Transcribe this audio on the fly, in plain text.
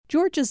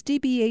Georgia's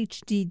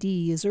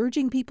DBHDD is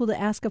urging people to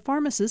ask a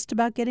pharmacist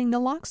about getting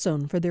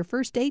naloxone for their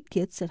first aid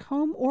kits at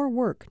home or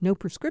work. No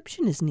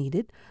prescription is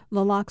needed.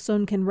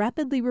 Naloxone can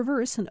rapidly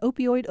reverse an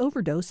opioid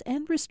overdose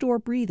and restore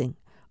breathing.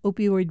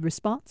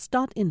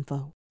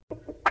 Opioidresponse.info.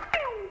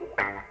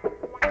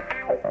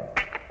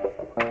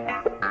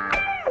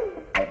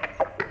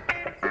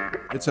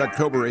 It's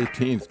October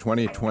 18th,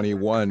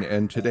 2021,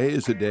 and today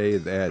is a day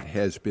that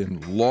has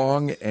been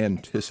long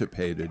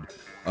anticipated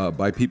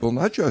by people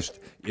not just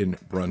in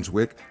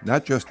Brunswick,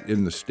 not just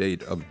in the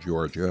state of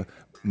Georgia,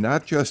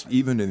 not just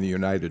even in the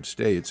United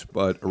States,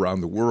 but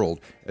around the world,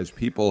 as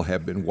people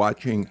have been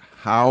watching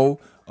how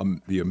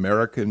the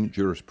American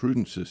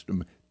jurisprudence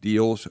system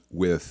deals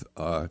with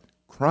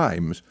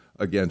crimes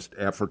against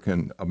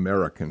African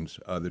Americans.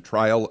 The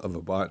trial of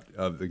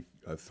the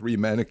three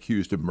men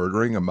accused of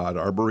murdering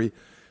Ahmaud Arbery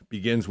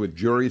begins with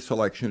jury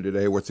selection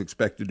today, what's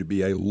expected to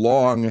be a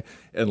long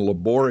and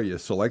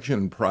laborious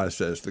selection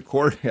process. The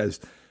court has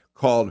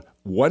called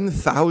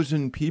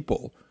 1,000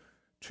 people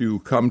to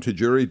come to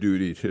jury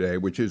duty today,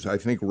 which is, I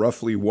think,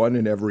 roughly 1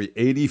 in every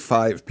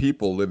 85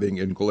 people living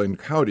in Glynn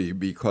County,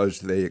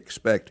 because they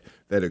expect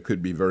that it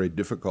could be very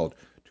difficult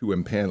to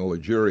impanel a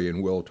jury.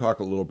 And we'll talk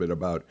a little bit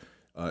about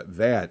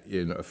that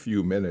in a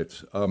few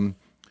minutes.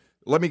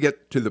 Let me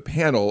get to the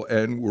panel,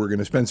 and we're going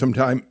to spend some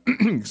time,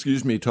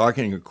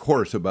 talking, of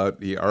course, about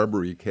the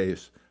Arbery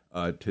case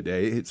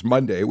today. It's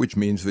Monday, which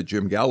means that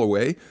Jim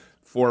Galloway,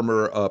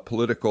 former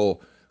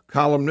political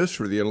columnist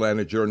for the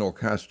Atlanta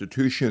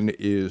Journal-Constitution,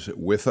 is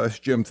with us.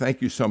 Jim,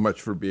 thank you so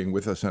much for being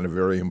with us on a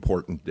very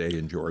important day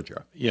in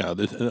Georgia. Yeah,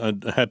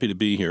 I'm happy to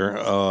be here.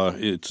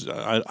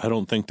 I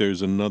don't think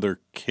there's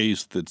another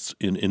case that's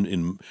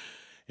in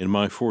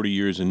my 40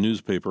 years in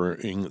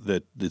newspapering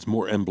that is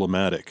more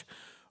emblematic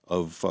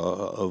of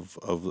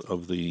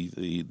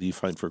the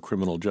fight for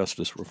criminal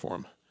justice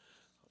reform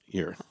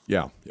here.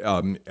 Yeah.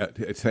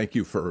 Thank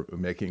you for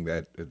making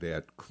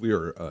that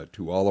clear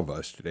to all of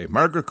us today.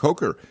 Margaret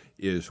Coker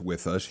is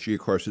with us. She,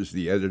 of course, is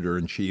the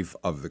editor-in-chief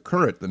of The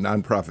Current, the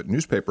nonprofit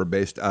newspaper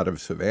based out of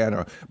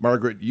Savannah.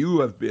 Margaret, you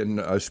have been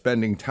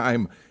spending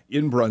time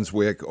in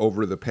Brunswick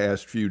over the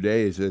past few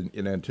days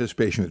in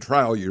anticipation of the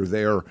trial. You're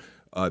there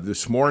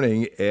this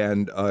morning,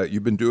 and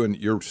you've been doing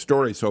your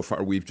story so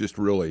far. We've just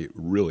really,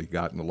 really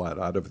gotten a lot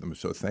out of them.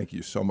 So thank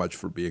you so much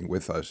for being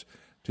with us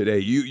today.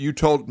 You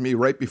told me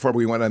right before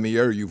we went on the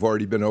air you've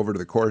already been over to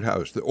the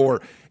courthouse,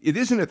 or it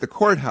isn't at the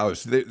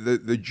courthouse.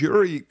 The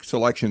jury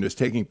selection is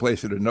taking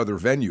place at another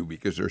venue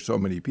because there's so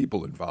many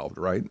people involved,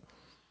 right?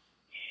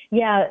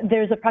 Yeah,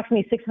 there's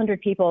approximately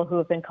 600 people who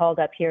have been called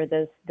up here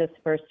this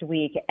first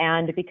week,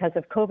 and because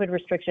of COVID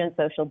restrictions,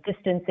 social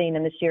distancing,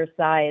 and the sheer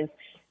size,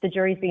 the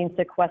jury's being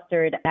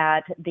sequestered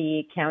at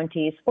the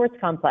county sports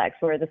complex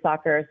where the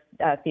soccer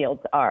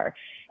fields are.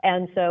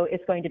 And so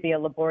it's going to be a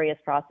laborious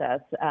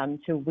process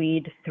to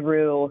weed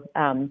through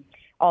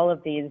all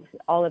of these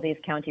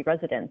county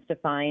residents to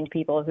find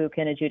people who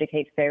can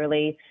adjudicate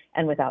fairly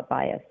and without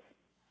bias.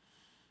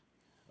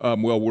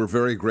 Well, we're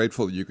very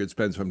grateful that you could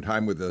spend some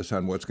time with us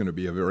on what's going to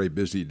be a very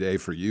busy day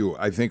for you.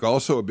 I think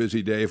also a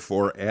busy day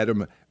for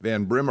Adam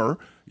Van Brimmer.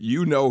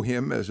 You know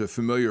him as a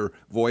familiar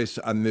voice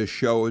on this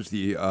show as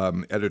the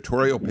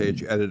editorial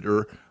page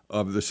editor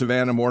of the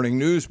Savannah Morning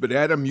News. But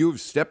Adam, you've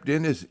stepped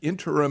in as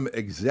interim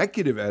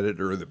executive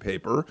editor of the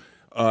paper,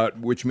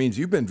 which means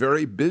you've been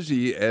very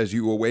busy as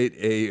you await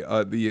the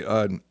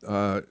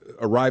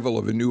arrival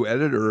of a new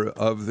editor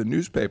of the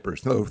newspaper.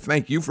 So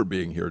thank you for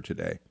being here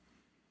today.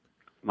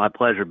 My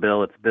pleasure,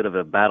 Bill. It's a bit of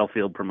a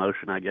battlefield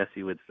promotion, I guess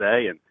you would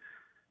say, and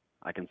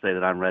I can say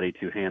that I'm ready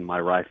to hand my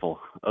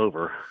rifle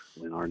over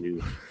when our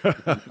new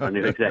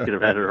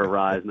executive editor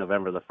arrives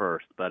November the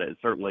 1st. But it's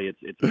an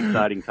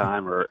exciting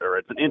time, or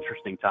it's an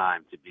interesting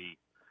time to be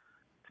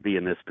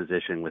in this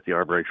position with the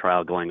Arbery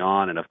trial going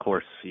on. And of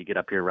course, you get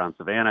up here around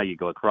Savannah, you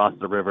go across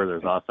the river.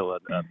 There's also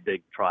a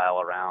big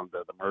trial around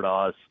the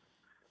Murdaughs,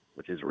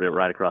 which is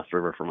right across the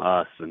river from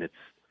us, and it's.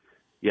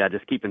 Yeah,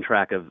 just keeping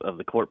track of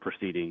the court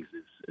proceedings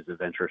is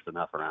adventurous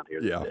enough around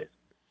here these days.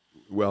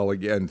 Well,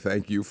 again,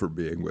 thank you for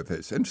being with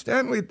us. And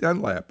Stanley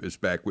Dunlap is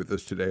back with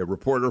us today, a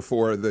reporter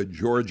for the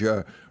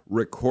Georgia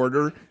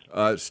Recorder.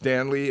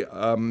 Stanley,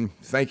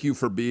 thank you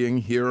for being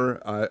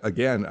here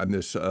again on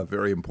this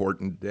very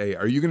important day.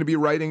 Are you going to be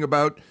writing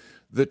about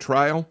the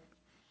trial?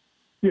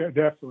 Yeah,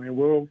 definitely.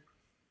 We're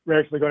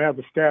actually going to have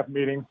a staff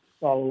meeting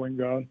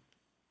following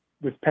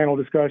this panel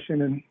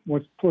discussion, and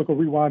once Political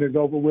Rewind is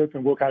over with,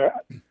 and we'll kind of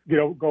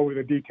go over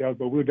the details,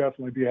 but we'll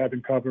definitely be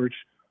having coverage,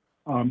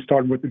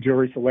 starting with the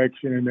jury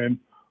selection, and then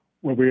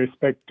what we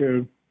expect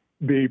to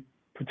be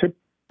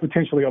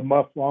potentially a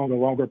month-long or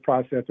longer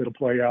process that'll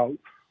play out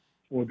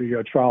for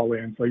the trial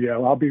end. So, yeah,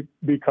 I'll be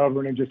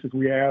covering it just as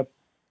we have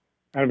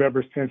kind of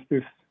ever since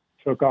this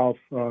took off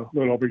a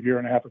little over a year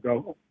and a half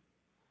ago.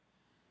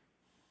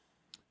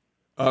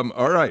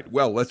 All right.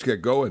 Well, let's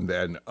get going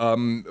then.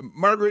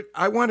 Margaret,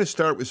 I want to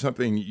start with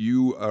something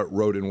you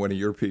wrote in one of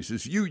your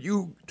pieces.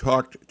 You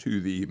talked to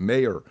the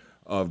mayor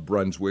of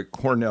Brunswick,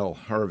 Cornell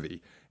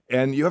Harvey,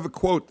 And you have a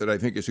quote that I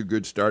think is a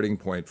good starting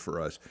point for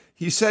us.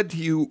 He said to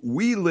you,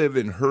 "We live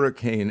in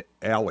Hurricane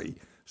Alley,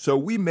 so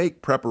we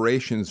make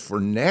preparations for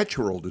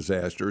natural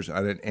disasters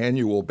on an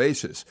annual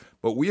basis.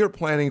 But we are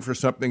planning for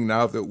something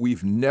now that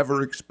we've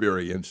never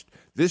experienced.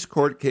 This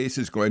court case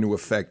is going to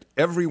affect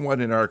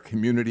everyone in our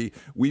community.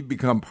 We've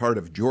become part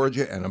of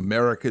Georgia and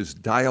America's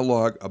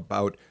dialogue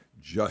about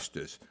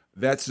justice."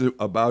 That's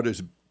about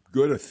as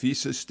good a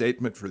thesis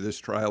statement for this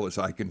trial as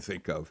I can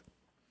think of.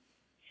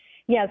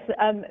 Yes,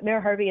 Mayor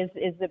Harvey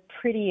is a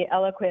pretty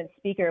eloquent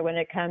speaker when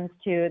it comes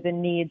to the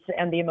needs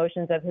and the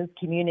emotions of his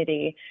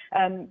community.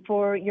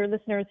 For your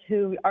listeners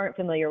who aren't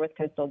familiar with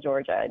coastal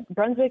Georgia,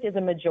 Brunswick is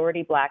a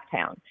majority Black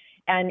town,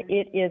 and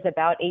it is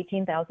about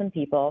 18,000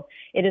 people.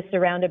 It is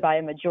surrounded by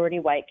a majority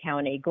white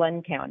county,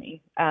 Glynn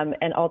County,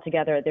 and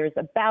altogether there's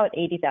about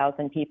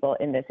 80,000 people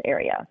in this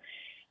area.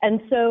 And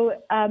so,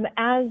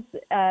 as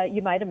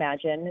you might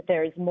imagine,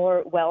 there's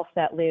more wealth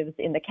that lives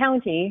in the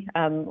county,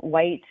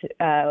 white,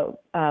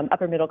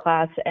 upper middle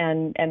class,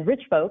 and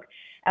rich folk,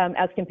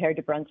 as compared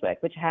to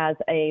Brunswick, which has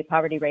a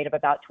poverty rate of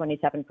about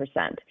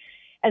 27%.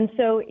 And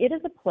so it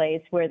is a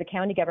place where the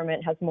county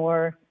government has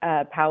more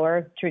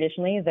power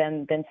traditionally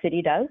than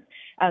city does,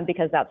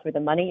 because that's where the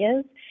money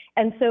is.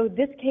 And so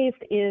this case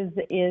is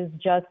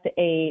just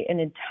an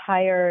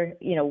entire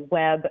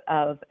web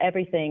of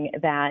everything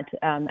that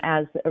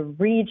as a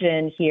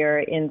region here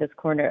in this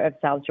corner of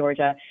South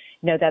Georgia,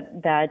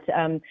 that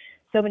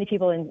so many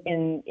people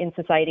in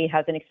society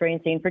have been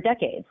experiencing for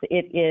decades.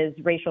 It is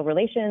racial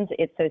relations,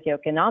 it's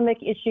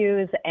socioeconomic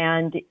issues,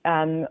 and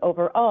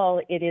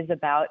overall it is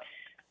about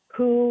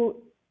who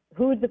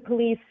the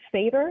police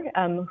favor,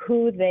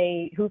 who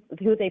they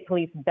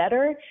police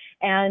better,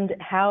 and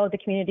how the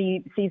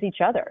community sees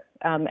each other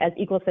as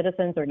equal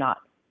citizens or not.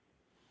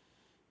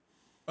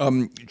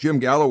 Jim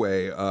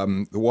Galloway,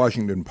 the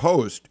Washington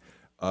Post,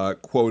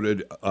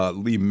 quoted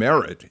Lee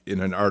Merritt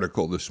in an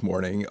article this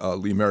morning,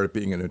 Lee Merritt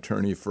being an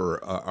attorney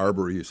for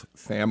Arbery's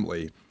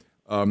family.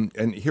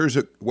 And here's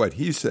what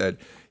he said.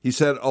 He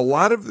said, "A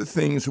lot of the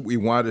things that we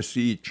want to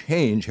see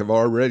change have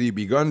already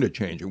begun to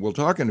change." And we'll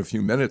talk in a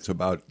few minutes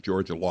about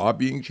Georgia law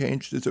being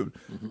changed as a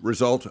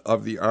result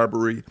of the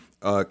Arbery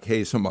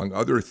case, among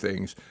other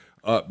things.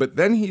 But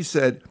then he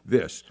said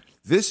this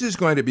is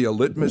going to be a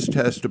litmus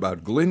test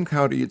about Glynn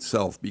County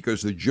itself,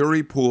 because the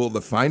jury pool,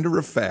 the finder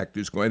of fact,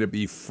 is going to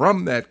be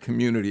from that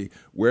community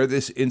where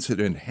this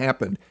incident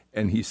happened.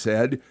 And he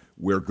said,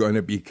 we're going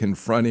to be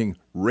confronting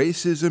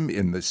racism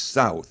in the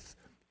South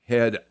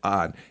head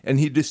on. And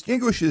he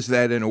distinguishes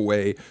that in a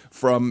way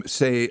from,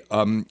 say,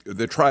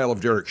 the trial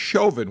of Derek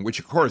Chauvin, which,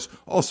 of course,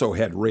 also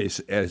had race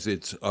as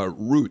its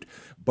root.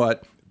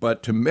 But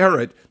to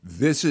Merritt,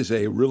 this is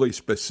a really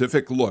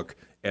specific look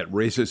at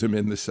racism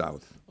in the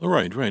South.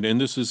 Right.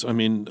 And this is,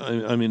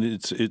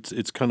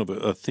 it's kind of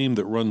a theme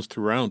that runs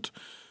throughout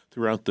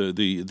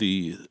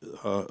the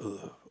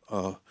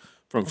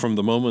from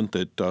the moment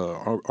that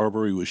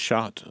Arbery was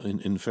shot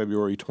in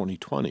February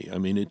 2020. I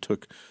mean, it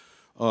took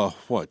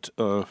almost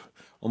 2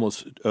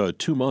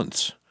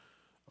 months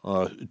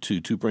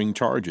to bring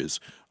charges.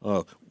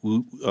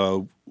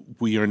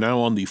 We are now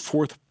on the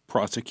fourth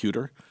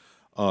prosecutor,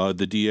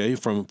 the DA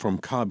from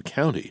Cobb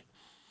County,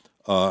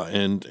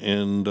 and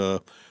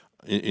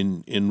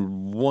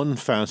in one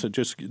facet,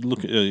 just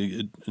look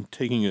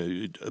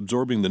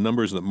absorbing the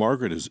numbers that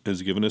Margaret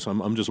has given us.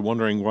 I'm just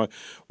wondering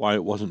why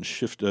it wasn't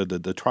shifted.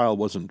 The trial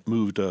wasn't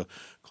moved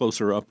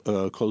closer up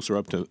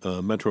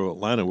to Metro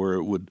Atlanta, where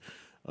it would.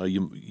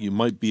 You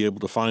might be able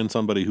to find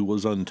somebody who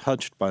was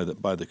untouched by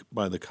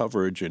the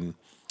coverage, and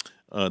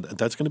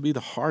that's going to be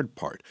the hard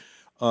part.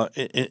 The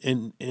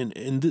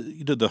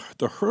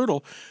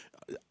hurdle.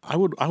 I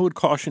would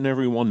caution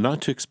everyone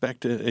not to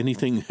expect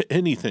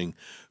anything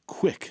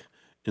quick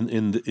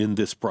in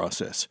this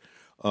process.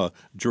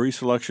 Jury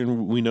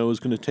selection, we know, is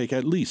going to take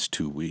at least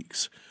 2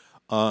 weeks,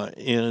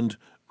 and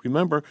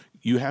remember,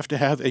 you have to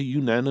have a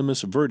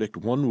unanimous verdict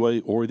one way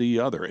or the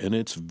other, and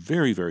it's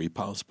very, very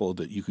possible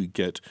that you could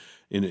get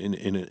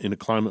in a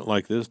climate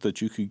like this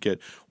that you could get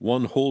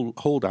one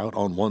holdout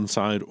on one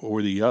side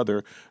or the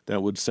other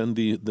that would send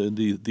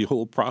the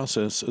whole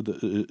process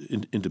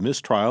into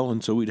mistrial,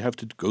 and so we'd have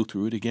to go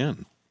through it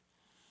again.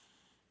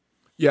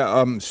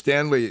 Yeah,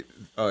 Stanley,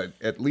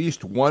 at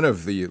least one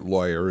of the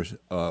lawyers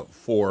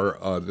for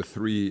the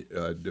three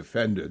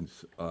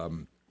defendants,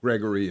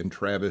 Gregory and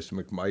Travis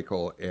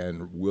McMichael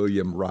and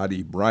William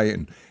Roddy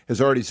Bryan, has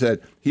already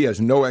said he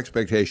has no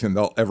expectation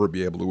they'll ever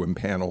be able to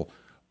impanel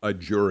a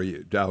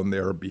jury down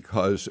there,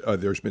 because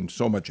there's been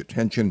so much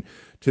attention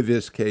to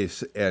this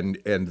case, and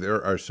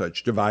there are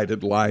such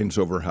divided lines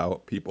over how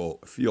people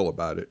feel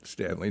about it,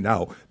 Stanley.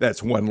 Now,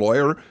 that's one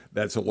lawyer.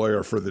 That's a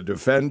lawyer for the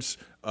defense.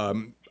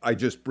 I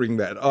just bring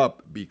that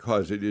up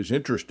because it is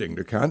interesting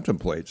to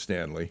contemplate,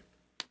 Stanley.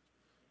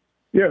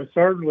 Yeah,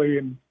 certainly.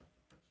 And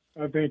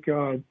I think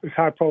as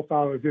high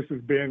profile as this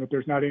has been, that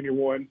there's not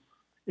anyone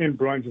in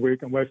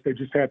Brunswick, unless they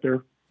just had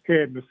their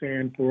head in the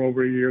sand for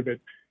over a year, that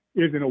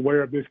isn't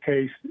aware of this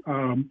case,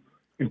 and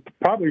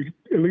probably,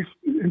 at least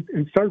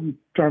in certain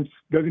terms,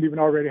 doesn't even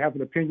already have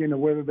an opinion of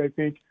whether they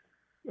think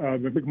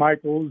the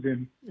McMichaels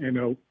and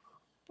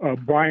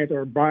Bryant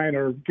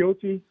are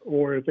guilty,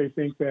 or if they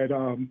think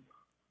that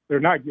they're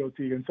not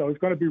guilty. And so it's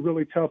going to be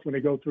really tough when they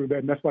go through that.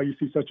 And that's why you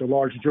see such a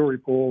large jury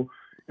pool.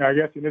 And I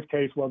guess in this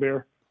case, while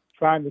they're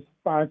trying to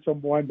find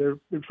someone, they're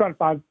trying to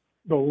find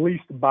the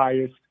least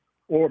biased,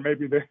 or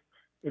maybe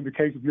in the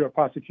case if you're a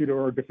prosecutor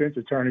or a defense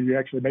attorney, you're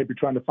actually maybe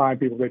trying to find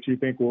people that you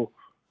think will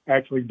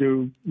actually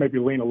maybe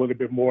lean a little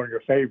bit more in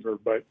your favor.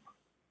 But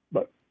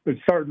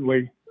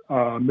certainly,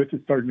 this is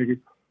certainly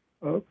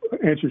an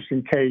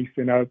interesting case,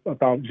 and I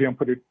thought Jim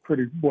put it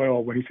pretty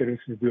well when he said this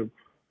is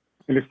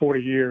in his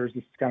 40 years,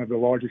 this is kind of the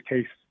largest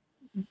case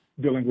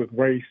dealing with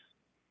race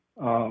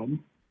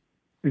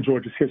in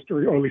Georgia's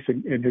history, or at least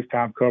in his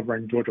time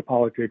covering Georgia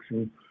politics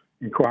and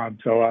crime.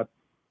 So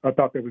I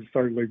thought that was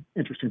certainly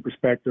interesting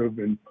perspective,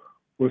 and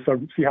we'll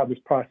sort of see how this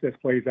process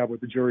plays out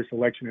with the jury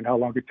selection and how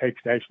long it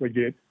takes to actually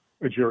get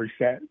a jury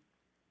set.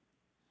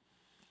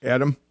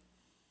 Adam?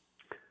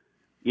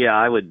 Yeah,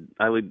 I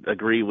would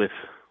agree with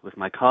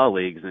my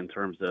colleagues in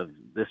terms of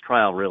this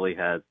trial really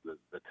has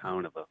the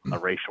tone of a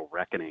racial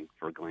reckoning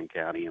for Glynn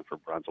County and for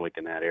Brunswick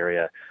in that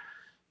area.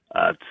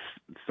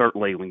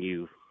 Certainly, when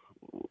you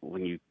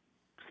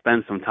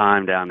spend some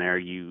time down there,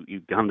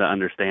 you come to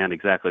understand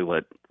exactly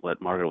what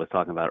Margaret was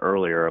talking about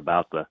earlier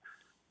about the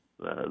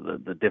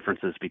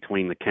differences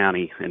between the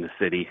county and the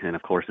city, and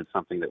of course, it's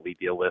something that we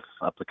deal with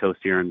up the coast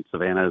here in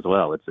Savannah as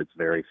well. It's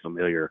very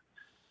familiar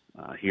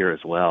here as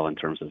well in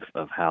terms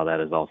of how that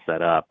is all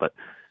set up, but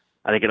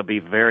I think it'll be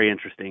very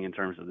interesting in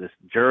terms of this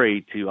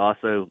jury to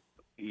also,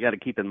 you got to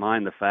keep in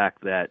mind the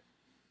fact that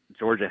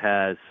Georgia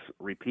has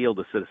repealed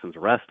the citizen's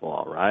arrest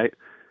law, right?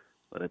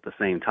 But at the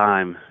same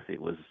time, it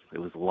was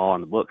law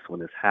in the books when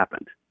this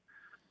happened.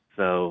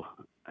 So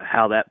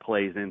how that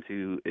plays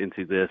into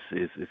this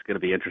is going to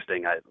be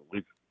interesting.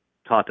 We've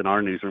talked in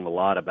our newsroom a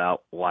lot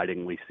about why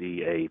didn't we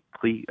see a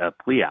plea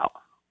out,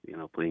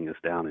 pleading this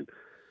down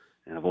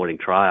and avoiding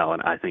trial.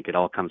 And I think it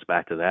all comes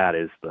back to that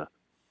is the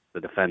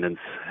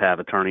defendants have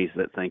attorneys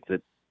that think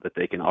that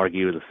they can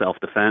argue the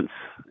self-defense,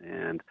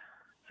 and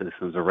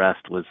citizen's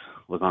arrest was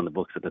on the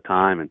books at the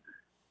time. And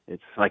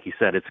it's like you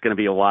said, it's going to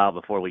be a while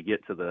before we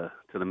get to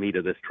the meat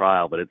of this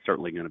trial, but it's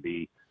certainly going to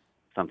be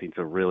something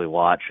to really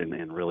watch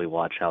and really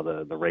watch how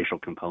the racial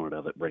component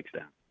of it breaks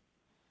down.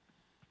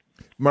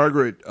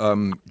 Margaret,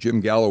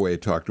 Jim Galloway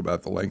talked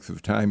about the length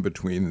of time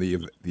between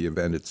the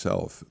event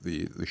itself,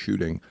 the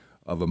shooting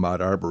of Ahmaud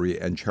Arbery,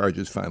 and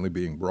charges finally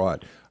being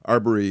brought.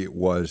 Arbery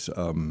was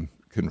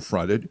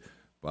confronted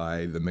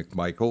by the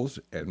McMichaels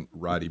and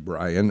Roddy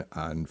Bryan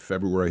on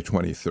February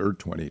 23rd,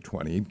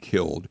 2020,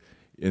 killed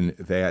in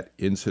that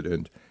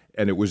incident.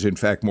 And it was, in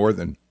fact, more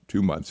than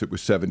 2 months. It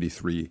was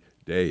 73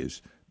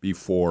 days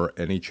before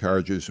any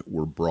charges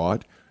were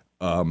brought.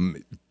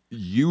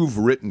 You've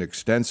written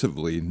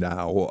extensively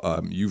now.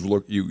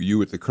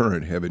 You at the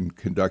Current have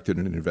conducted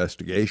an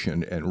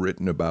investigation and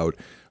written about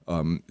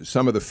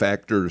some of the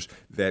factors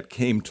that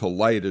came to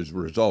light as a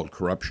result: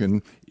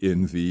 corruption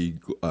in the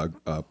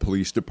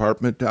police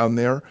department down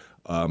there.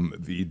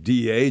 The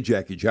DA,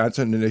 Jackie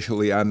Johnson,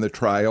 initially on the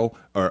trial,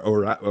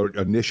 or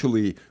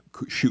initially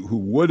who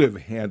would have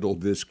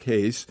handled this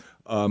case,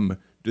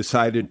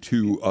 decided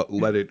to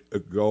let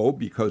it go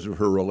because of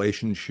her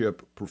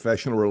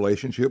professional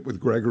relationship with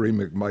Gregory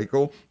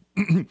McMichael.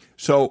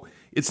 So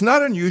it's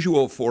not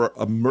unusual for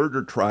a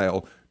murder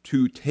trial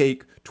to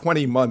take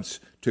 20 months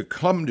to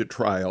come to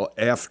trial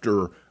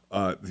after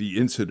the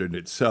incident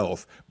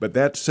itself. But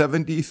that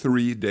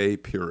 73-day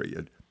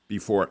period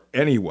before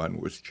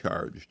anyone was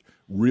charged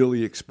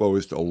really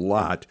exposed a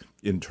lot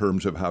in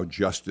terms of how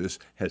justice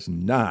has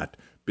not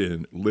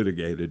been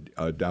litigated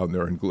down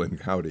there in Glynn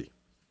County.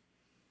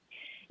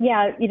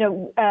 Yeah,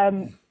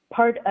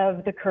 part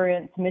of the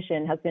Current's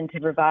mission has been to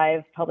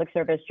revive public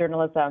service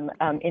journalism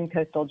in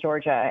coastal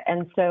Georgia.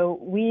 And so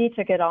we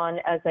took it on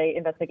as an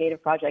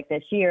investigative project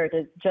this year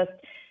to just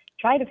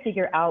try to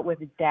figure out with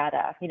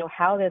data,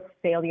 how this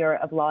failure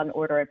of law and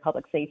order and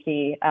public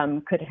safety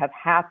could have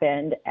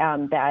happened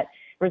that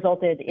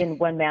resulted in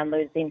one man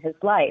losing his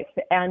life.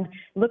 And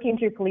looking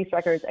through police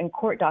records and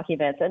court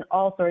documents and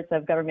all sorts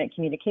of government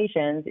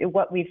communications,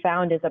 what we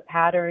found is a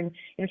pattern,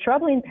 a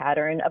troubling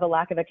pattern of a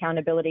lack of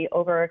accountability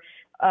over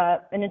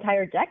an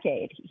entire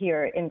decade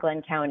here in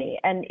Glynn County.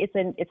 And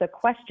it's a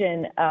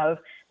question of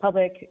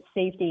public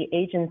safety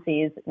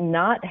agencies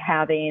not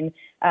having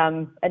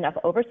enough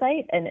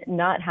oversight and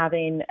not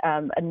having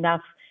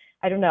enough,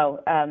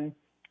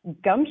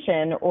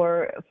 gumption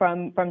or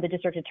from the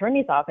district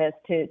attorney's office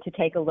to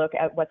take a look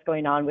at what's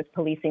going on with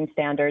policing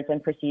standards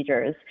and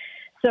procedures.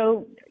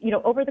 So,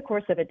 over the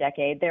course of a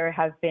decade, there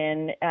have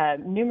been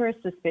numerous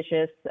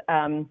suspicious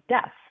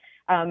deaths,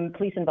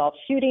 police-involved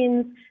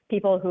shootings,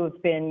 people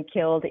who've been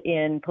killed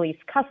in police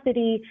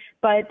custody,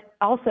 but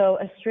also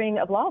a string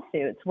of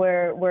lawsuits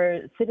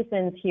where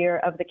citizens here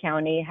of the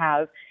county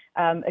have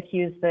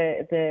accused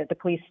the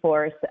police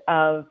force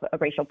of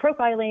racial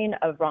profiling,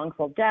 of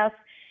wrongful death.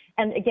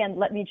 And again,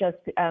 let me just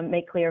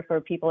make clear for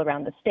people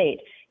around the state.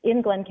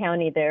 In Glynn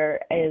County,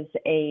 there is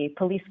a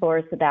police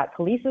force that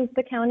polices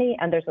the county,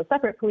 and there's a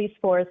separate police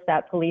force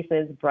that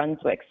polices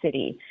Brunswick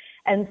City.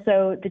 And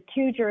so the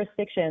two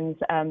jurisdictions,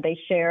 they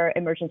share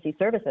emergency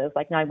services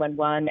like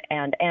 911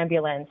 and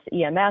ambulance,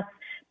 EMS,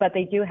 but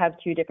they do have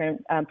two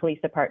different police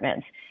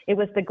departments. It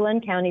was the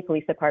Glynn County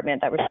Police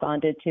Department that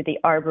responded to the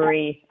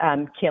Arbery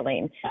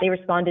killing. They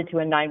responded to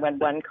a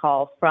 911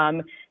 call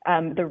from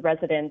the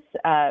residents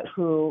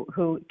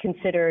who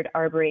considered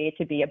Arbery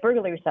to be a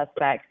burglary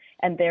suspect,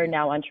 and they're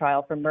now on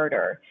trial for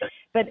murder.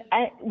 But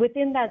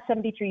within that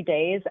 73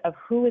 days of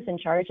who is in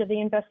charge of the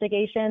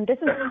investigation, this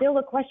is still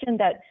a question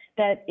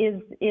that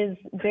is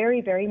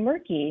very, very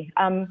murky.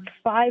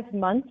 5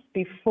 months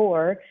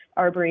before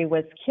Arbery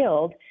was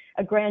killed,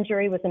 a grand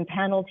jury was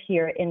impaneled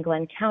here in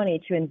Glynn County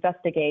to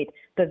investigate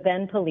the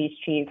then police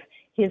chief,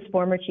 his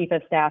former chief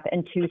of staff,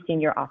 and two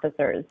senior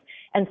officers.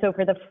 And so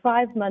for the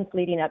 5 months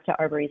leading up to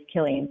Arbery's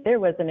killing,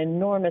 there was an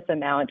enormous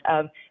amount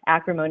of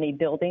acrimony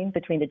building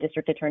between the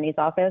district attorney's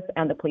office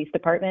and the police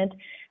department.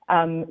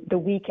 The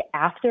week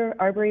after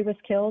Arbery was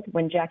killed,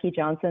 when Jackie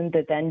Johnson,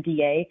 the then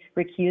DA,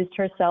 recused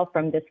herself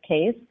from this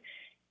case,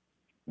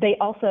 the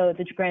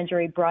grand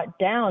jury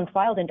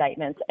filed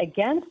indictments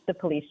against the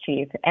police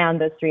chief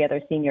and those three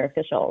other senior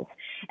officials.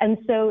 And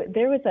so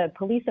there was a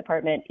police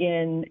department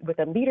with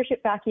a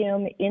leadership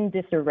vacuum in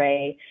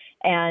disarray.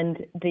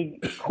 And the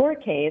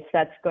court case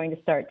that's going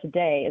to start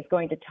today is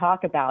going to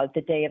talk about the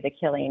day of the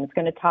killing. It's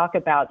going to talk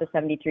about the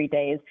 73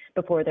 days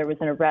before there was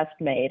an arrest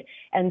made.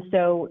 And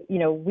so,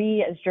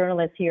 we as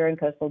journalists here in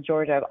coastal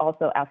Georgia are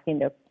also asking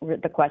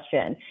the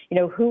question,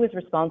 who is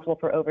responsible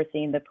for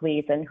overseeing the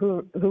police and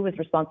who is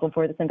responsible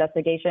for this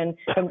investigation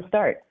from the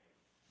start?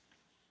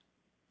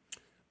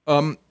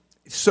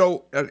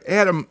 So,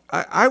 Adam,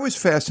 I was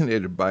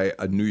fascinated by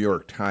a New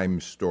York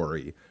Times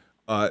story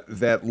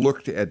that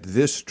looked at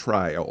this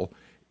trial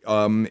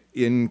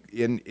in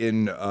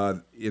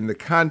the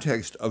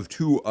context of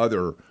two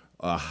other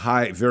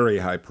very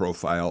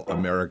high-profile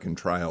American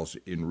trials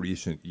in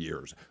recent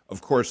years.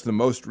 Of course, the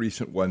most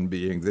recent one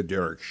being the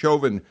Derek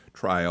Chauvin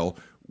trial,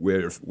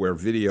 where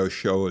video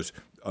shows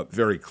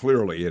very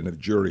clearly, and the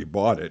jury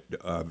bought it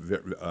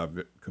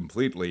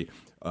completely,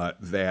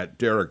 that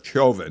Derek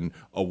Chauvin,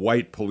 a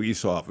white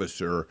police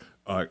officer,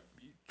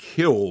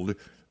 killed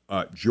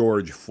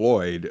George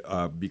Floyd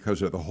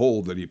because of the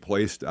hold that he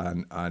placed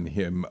on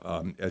him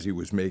as he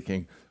was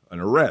making an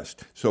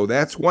arrest. So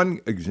that's one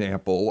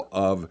example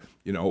of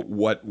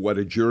what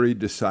a jury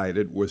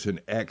decided was an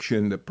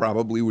action that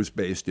probably was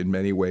based in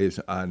many ways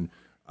on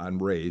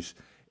race.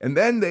 And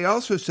then they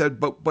also said,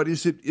 but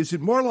is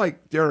it more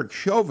like Derek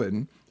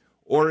Chauvin,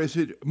 or is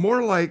it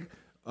more like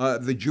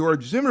the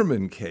George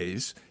Zimmerman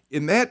case?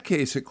 In that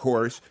case, of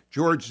course,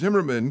 George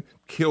Zimmerman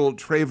killed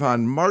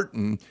Trayvon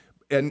Martin,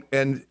 and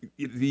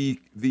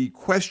the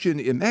question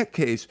in that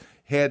case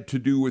had to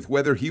do with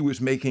whether he was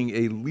making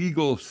a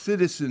legal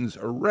citizen's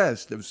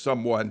arrest of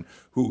someone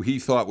who he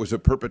thought was a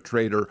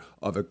perpetrator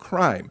of a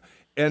crime.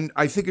 And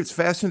I think it's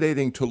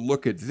fascinating to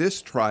look at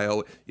this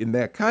trial in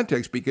that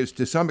context because,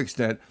 to some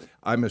extent,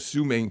 I'm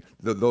assuming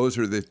that those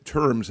are the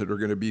terms that are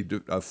going to be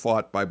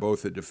fought by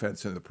both the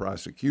defense and the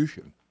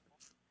prosecution.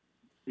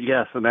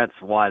 Yes, and that's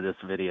why this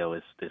video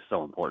is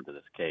so important to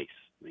this case.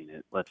 I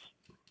mean, let's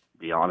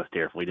be honest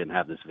here. If we didn't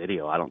have this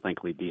video, I don't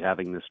think we'd be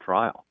having this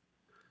trial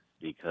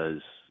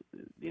because,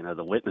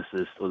 the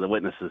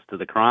witnesses to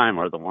the crime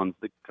are the ones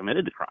that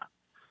committed the crime.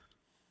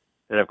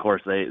 And of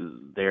course,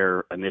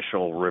 their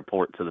initial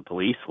report to the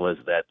police was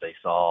that they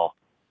saw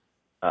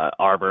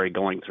Arbery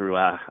going through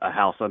a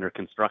house under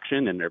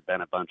construction, and there have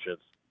been a bunch of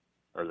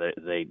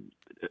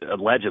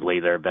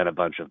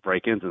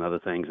break-ins and other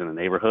things in the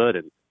neighborhood,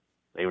 and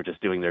they were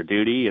just doing their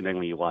duty. And then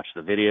when you watch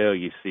the video,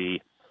 you see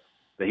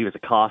that he was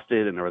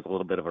accosted, and there was a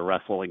little bit of a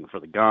wrestling for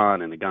the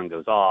gun, and the gun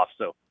goes off.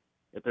 So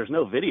if there's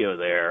no video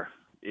there,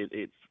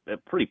 it's a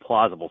pretty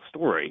plausible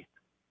story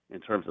in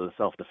terms of the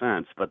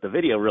self-defense, but the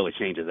video really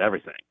changes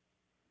everything.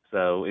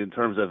 So in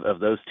terms of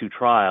those two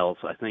trials,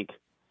 I think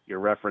your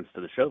reference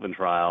to the Chauvin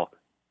trial,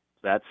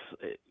 that's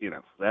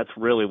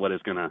really what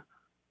is going to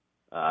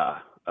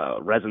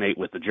resonate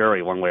with the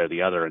jury one way or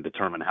the other and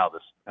determine how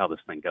this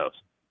thing goes.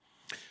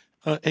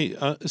 Hey,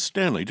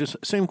 Stanley, just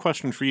same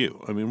question for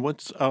you. I mean,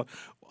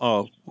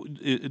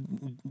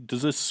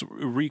 does this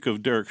reek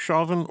of Derek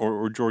Chauvin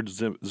or George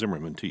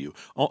Zimmerman to you?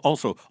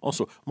 Also,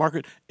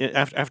 Margaret,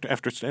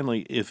 after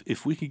Stanley,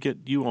 if we could get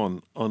you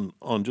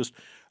on just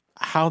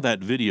how that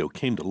video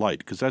came to light,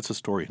 because that's a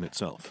story in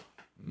itself.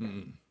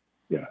 Mm.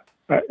 Yeah,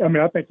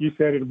 I think you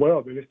said it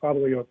well, that it's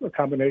probably a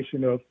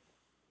combination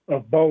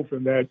of both,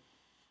 and that,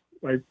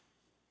 like,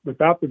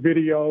 without the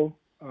video,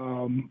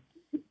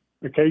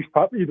 the case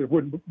probably either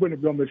wouldn't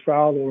have gone to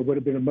trial, or it would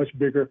have been a much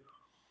bigger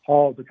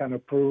haul to kind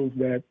of prove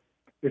that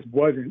this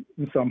wasn't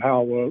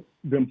somehow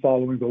them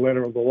following the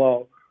letter of the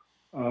law.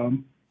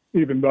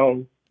 Even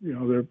though,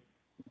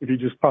 if you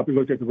just probably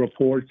looked at the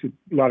reports, a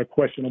lot of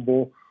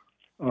questionable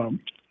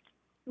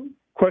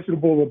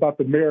about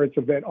the merits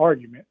of that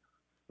argument.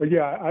 But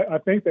yeah, I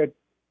think that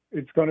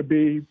it's going to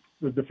be,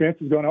 the defense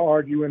is going to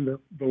argue in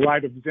the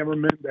light of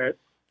Zimmerman that,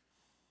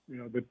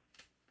 that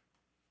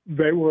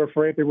they were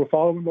afraid, they were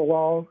following the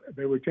law,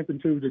 they were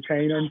attempting to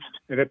detain him,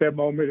 and at that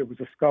moment it was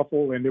a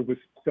scuffle and it was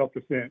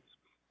self-defense.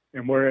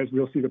 And whereas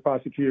we'll see the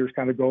prosecutors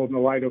kind of go in the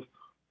light of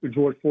the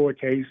George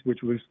Floyd case,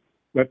 which was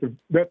let the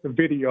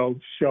video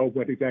show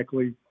what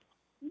exactly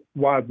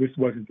why this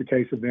wasn't the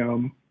case of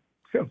them,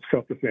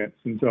 self-defense.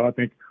 And so I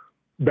think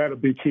that'll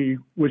be key,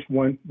 which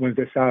one wins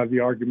that side of the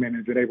argument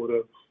and is able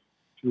to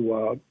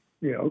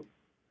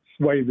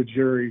sway the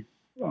jury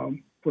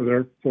on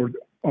their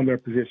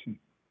position.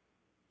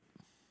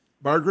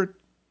 Margaret?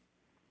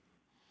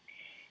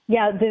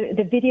 Yeah,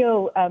 the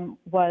video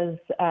was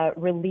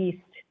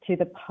released to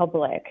the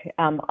public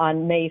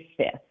on May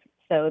 5th.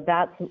 So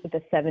that's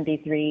the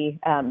 73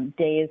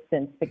 days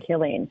since the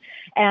killing.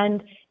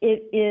 And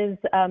it is,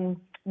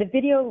 the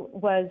video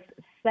was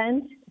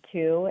sent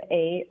to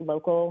a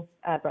local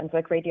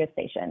Brunswick radio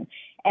station.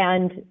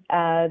 And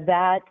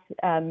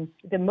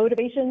the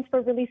motivations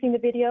for releasing the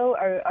video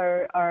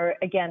are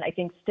again, I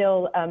think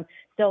still up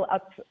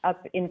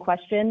in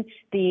question.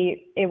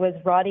 It was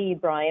William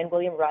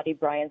Roddy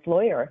Bryan's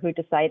lawyer who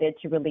decided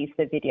to release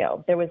the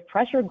video. There was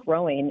pressure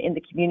growing in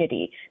the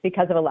community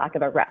because of a lack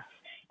of arrests.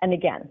 And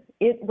again,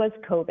 it was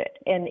COVID.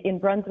 And in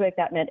Brunswick,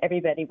 that meant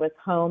everybody was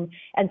home.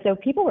 And so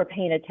people were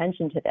paying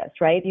attention to this,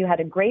 right? You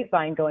had a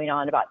grapevine going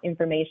on about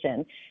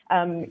information.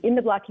 In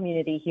the Black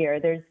community here,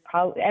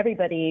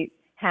 everybody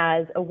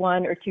has a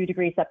 1 or 2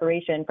 degree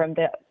separation from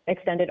the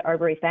extended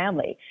Arbery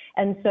family.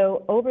 And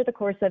so over the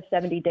course of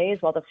 70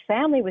 days, while the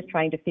family was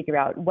trying to figure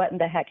out what in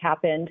the heck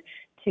happened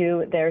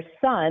to their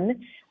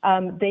son,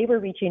 they were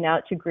reaching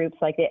out to groups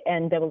like the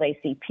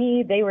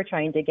NAACP. They were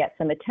trying to get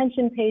some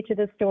attention paid to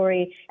the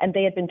story, and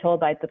they had been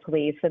told by the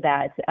police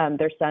that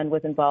their son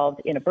was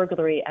involved in a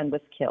burglary and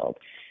was killed.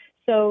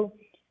 So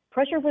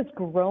pressure was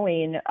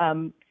growing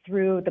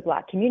through the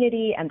Black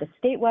community and the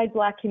statewide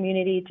Black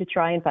community to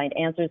try and find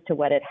answers to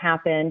what had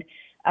happened.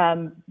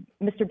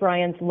 Mr.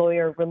 Bryan's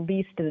lawyer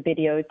released the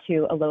video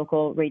to a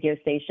local radio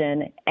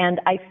station,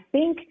 and I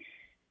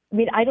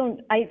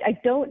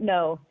don't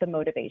know the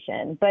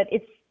motivation, but I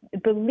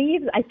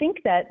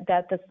think that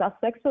the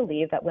suspects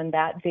believe that when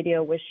that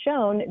video was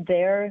shown,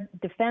 their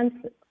defense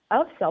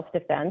of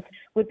self-defense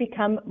would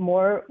become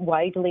more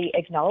widely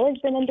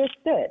acknowledged and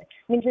understood.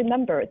 I mean,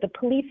 remember, the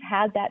police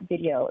had that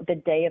video the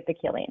day of the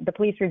killing. The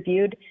police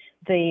reviewed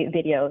the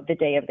video the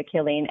day of the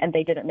killing, and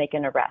they didn't make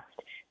an arrest.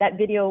 That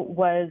video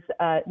was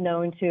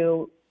known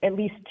to at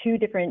least 2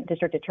 different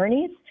district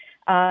attorneys.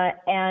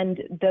 And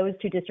those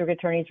 2 district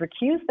attorneys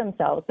recused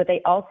themselves, but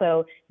they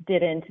also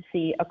didn't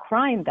see a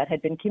crime that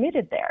had been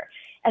committed there.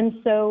 And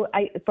so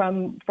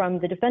from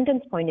the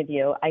defendant's point of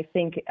view, I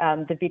think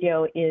the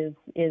video is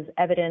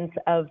evidence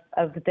of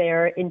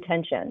their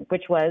intention,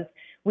 which was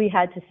we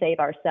had to save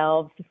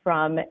ourselves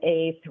from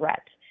a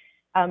threat.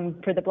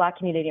 For the Black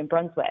community in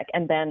Brunswick,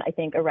 and then I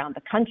think around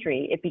the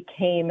country, it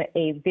became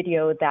a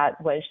video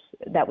that was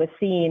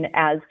seen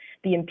as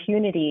the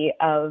impunity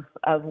of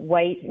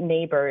white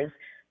neighbors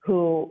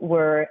who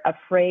were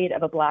afraid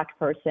of a Black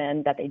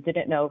person that they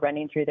didn't know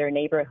running through their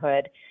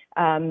neighborhood.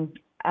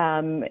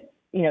 The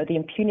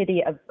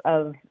impunity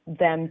of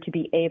them to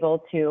be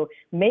able to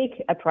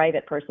make a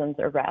private person's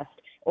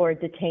arrest or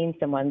detain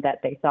someone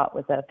that they thought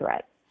was a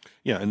threat.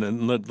 Yeah, and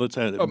then let's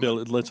add, Bill.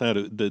 Let's add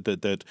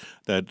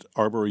that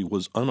Arbery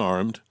was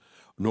unarmed,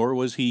 nor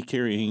was he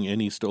carrying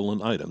any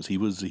stolen items. He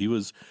was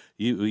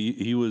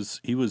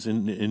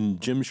in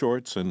gym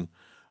shorts and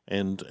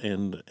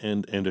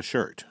a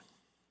shirt.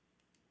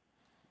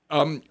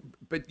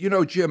 But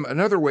Jim,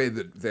 another way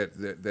that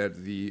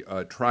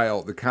the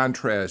trial, the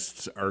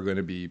contrasts are going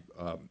to be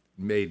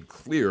made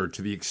clear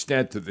to the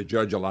extent that the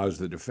judge allows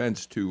the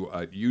defense to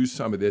use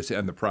some of this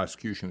and the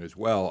prosecution as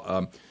well.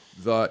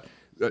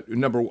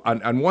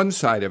 On one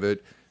side of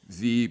it,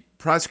 the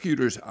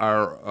prosecutors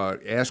are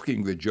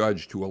asking the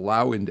judge to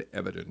allow into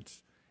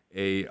evidence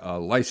a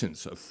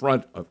license, a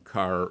front of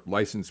car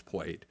license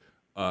plate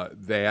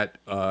that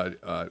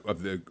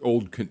of the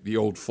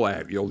old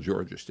flag, the old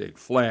Georgia state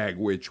flag,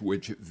 which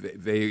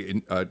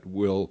they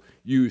will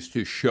use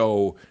to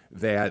show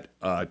that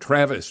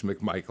Travis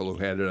McMichael, who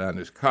had it on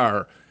his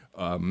car,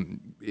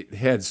 it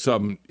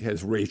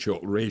has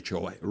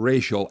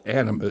racial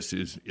animus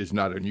is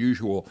not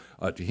unusual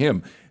to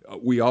him.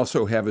 We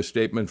also have a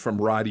statement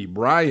from Roddy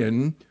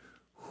Bryan,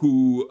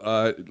 who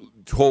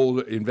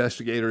told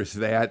investigators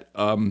that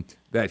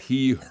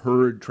he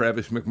heard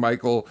Travis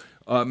McMichael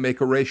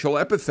make a racial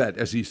epithet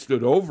as he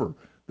stood over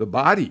the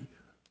body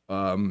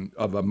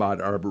of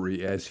Ahmaud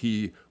Arbery as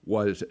he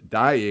was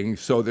dying.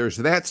 So there's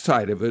that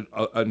side of it,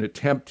 an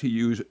attempt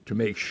to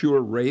make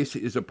sure race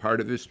is a part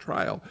of this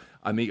trial.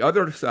 On the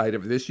other side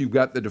of this, you've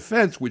got the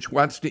defense, which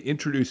wants to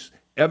introduce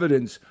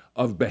evidence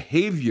of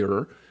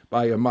behavior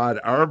by Ahmaud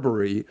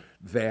Arbery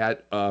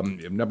that,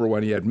 number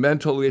one, he had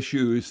mental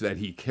issues, that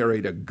he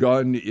carried a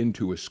gun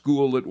into a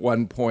school at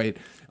one point,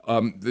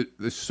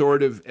 the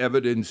sort of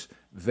evidence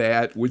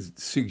that would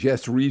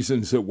suggest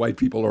reasons that white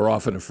people are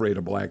often afraid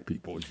of black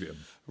people, Jim.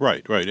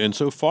 Right. And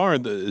so far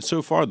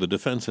the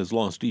defense has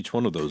lost each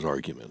one of those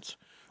arguments.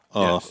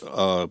 Yes.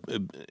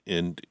 And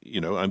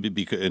I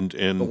mean,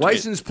 and the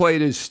license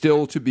plate is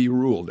still to be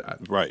ruled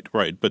on.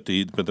 Right. But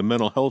the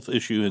mental health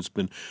issue has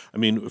been. I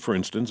mean, for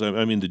instance,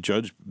 the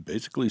judge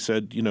basically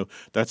said,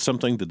 that's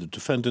something that the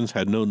defendants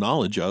had no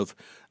knowledge of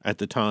at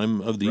the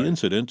time of the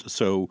incident.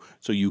 So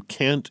you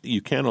can't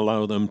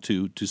allow them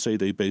to say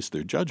they based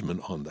their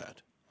judgment on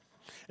that.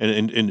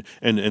 And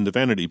the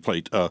vanity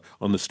plate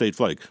on the state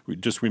flag.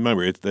 Just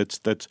remember,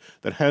 that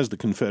has the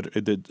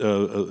Confederate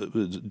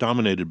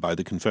dominated by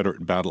the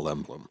Confederate battle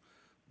emblem.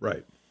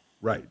 Right.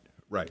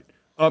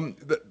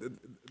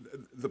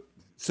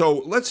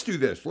 So let's do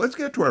this. Let's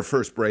get to our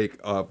first break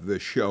of the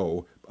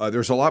show.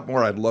 There's a lot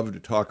more I'd love to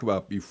talk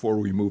about before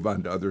we move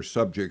on to other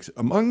subjects.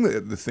 Among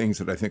the things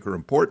that I think are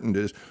important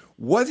is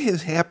what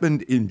has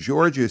happened in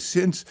Georgia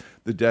since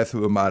the death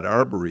of Ahmaud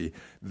Arbery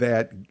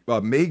that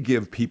may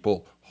give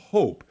people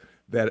hope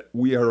that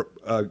we are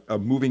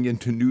moving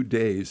into new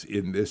days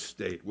in this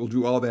state. We'll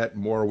do all that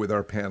and more with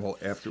our panel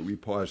after we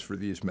pause for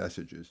these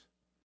messages.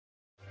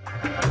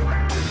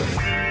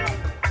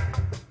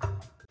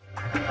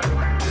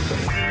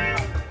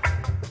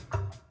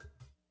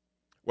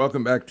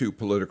 Welcome back to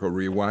Political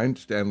Rewind.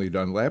 Stanley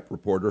Dunlap,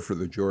 reporter for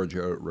the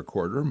Georgia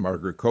Recorder.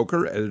 Margaret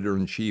Coker,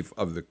 editor-in-chief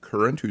of The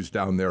Current, who's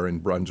down there in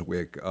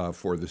Brunswick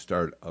for the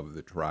start of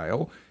the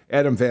trial.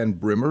 Adam Van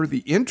Brimmer,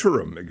 the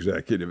interim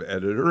executive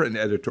editor and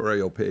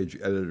editorial page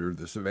editor of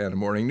the Savannah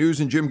Morning News.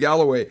 And Jim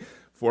Galloway,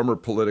 former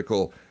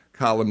political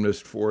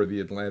columnist for the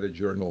Atlanta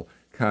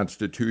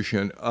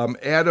Journal-Constitution.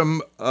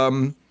 Adam,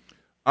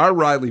 our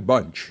Riley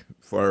Bunch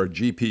for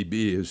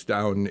GPB is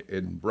down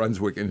in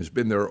Brunswick and has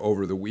been there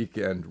over the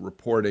weekend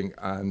reporting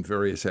on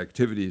various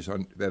activities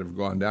that have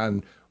gone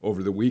on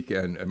over the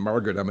weekend. And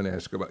Margaret, I'm going to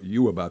ask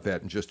you about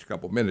that in just a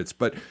couple minutes.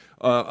 But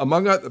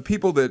among the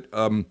people that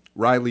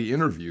Riley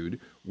interviewed,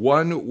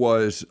 one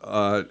was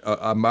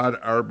Ahmaud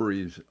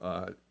Arbery's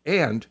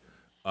aunt,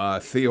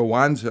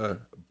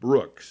 Theowanza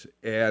Brooks.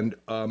 And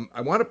I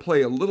want to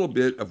play a little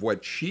bit of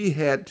what she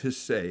had to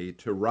say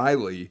to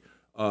Riley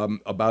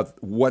about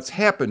what's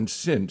happened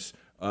since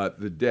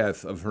the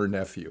death of her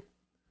nephew.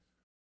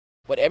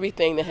 With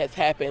everything that has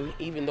happened,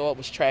 even though it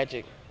was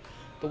tragic,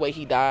 the way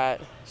he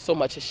died, so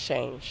much has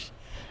changed.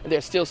 And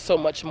there's still so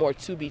much more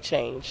to be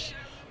changed.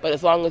 But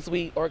as long as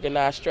we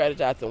organize,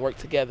 strategize, and work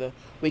together,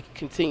 we can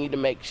continue to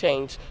make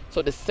change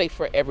so it's safe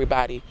for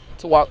everybody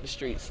to walk the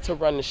streets, to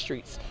run the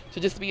streets, to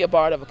just be a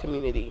part of a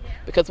community.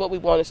 Because what we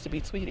want is to be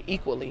treated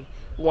equally.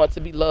 We want to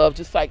be loved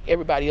just like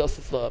everybody else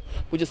is loved.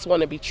 We just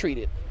want to be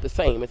treated the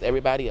same as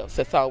everybody else.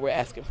 That's all we're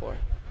asking for.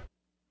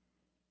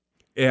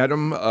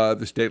 Adam,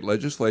 the state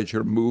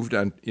legislature moved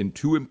on in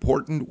two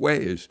important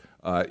ways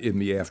in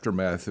the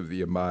aftermath of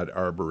the Ahmaud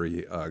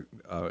Arbery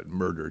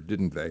murder,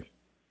 didn't they?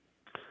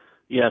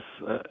 Yes,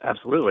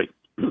 absolutely.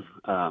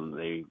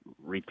 They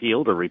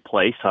repealed or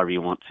replaced, however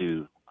you want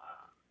to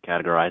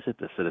categorize it,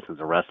 the citizens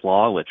arrest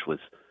law,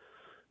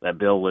 that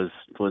bill was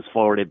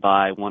forwarded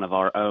by one of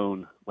our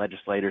own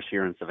legislators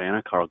here in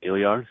Savannah, Carl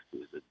Gilliard,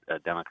 who's a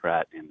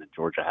Democrat in the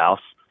Georgia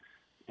House.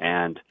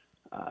 And,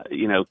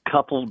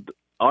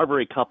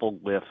 Arbery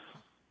coupled with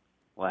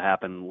what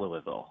happened in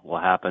Louisville,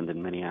 what happened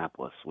in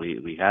Minneapolis.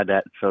 We had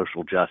that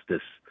social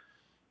justice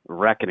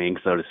reckoning,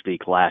 so to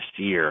speak, last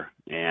year,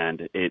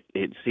 and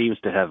it seems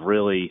to have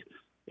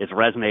it's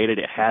resonated.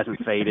 It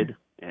hasn't faded.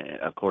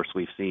 Of course,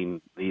 we've seen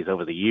these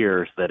over the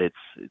years that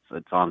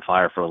it's on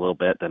fire for a little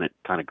bit, then it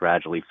kind of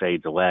gradually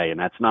fades away, and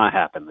that's not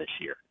happened this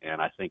year. And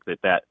I think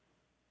that's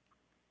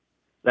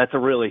a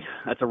really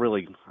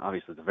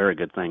obviously it's a very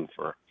good thing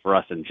for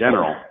us in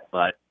general,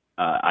 but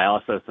I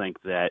also think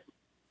that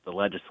the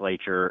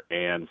legislature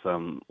and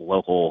some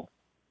local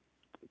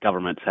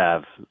governments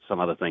have some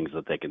other things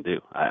that they can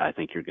do. I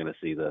think you're going to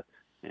see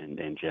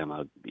and Jim,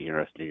 I'd be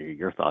interested to hear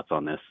your thoughts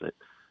on this, that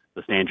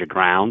the Stand Your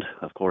Ground,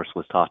 of course,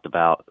 was talked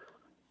about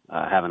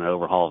having an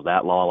overhaul of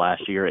that law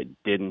last year. It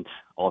didn't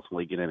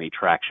ultimately get any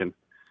traction.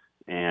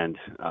 And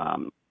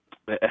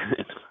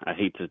I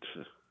hate to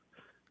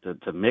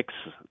mix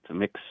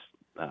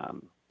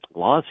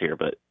laws here,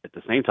 but at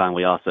the same time,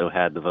 we also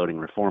had the voting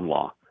reform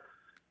law,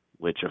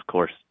 which of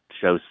course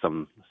shows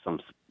some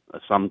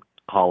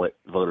call it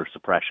voter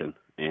suppression,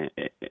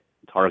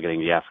 targeting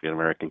the African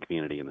American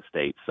community in the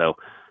state. So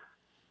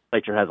the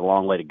legislature has a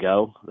long way to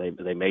go.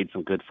 They made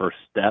some good first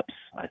steps.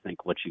 I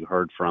think what you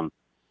heard from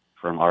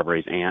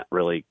Arbery's aunt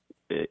really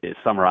it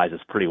summarizes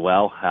pretty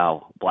well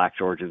how Black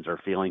Georgians are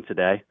feeling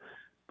today.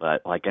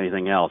 But like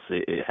anything else,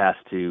 it has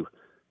to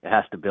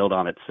build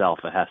on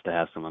itself. It has to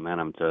have some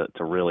momentum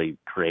to really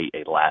create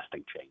a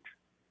lasting change.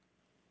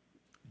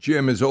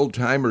 Jim, as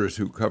old-timers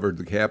who covered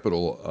the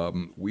Capitol,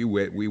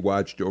 we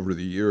watched over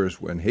the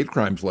years when hate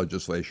crimes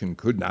legislation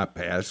could not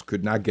pass,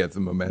 could not get the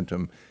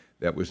momentum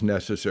that was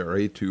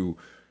necessary to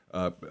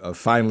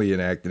finally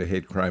enact a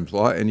hate crimes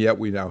law, and yet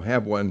we now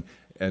have one,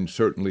 and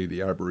certainly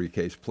the Arbery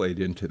case played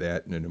into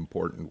that in an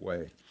important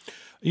way.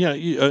 Yeah,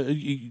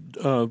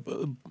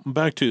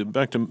 back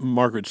to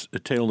Margaret's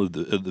tale of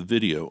the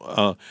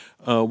video.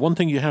 One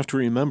thing you have to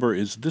remember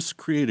is this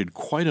created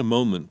quite a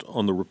moment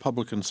on the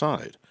Republican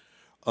side.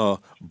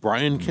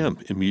 Brian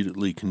Kemp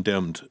immediately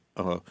condemned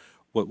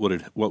what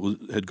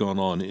had gone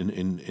on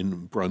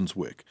in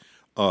Brunswick.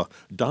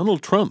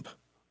 Donald Trump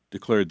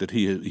declared that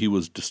he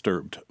was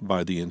disturbed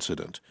by the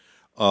incident,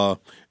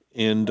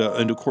 and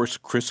of course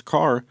Chris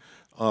Carr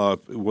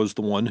was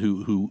the one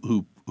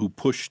who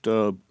pushed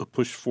for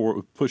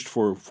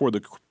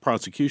the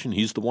prosecution.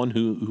 He's the one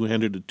who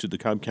handed it to the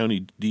Cobb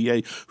County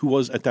DA, who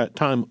was at that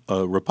time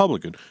a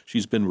Republican.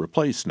 She's been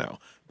replaced now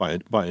by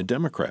a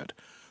Democrat.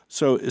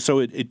 So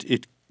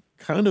it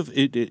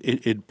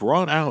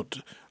brought out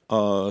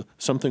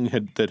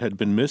something that had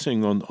been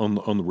missing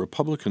on the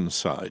Republican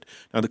side.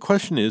 Now the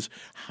question is,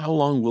 how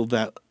long will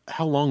that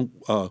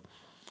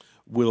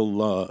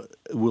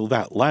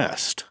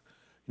last?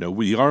 You know,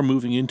 we are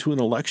moving into an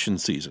election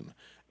season,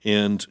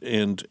 and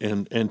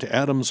to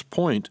Adam's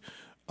point,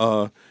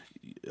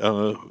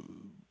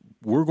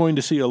 we're going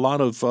to see a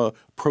lot of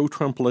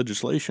pro-Trump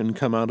legislation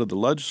come out of the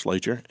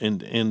legislature,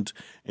 and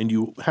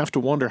you have to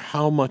wonder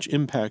how much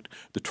impact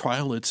the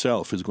trial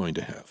itself is going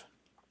to have.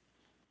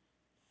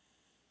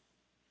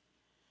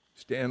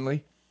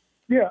 Stanley?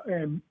 Yeah,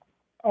 and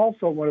I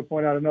also want to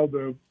point out, I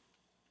know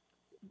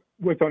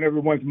what's on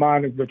everyone's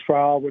mind is the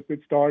trial with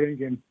it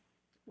starting and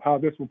how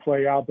this will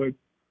play out, but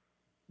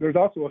there's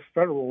also a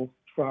federal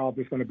trial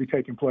that's going to be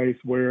taking place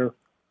where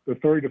the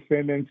 3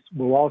 defendants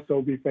will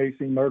also be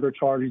facing murder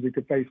charges. They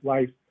could face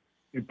life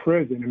in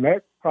prison. And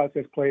that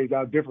process plays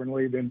out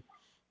differently than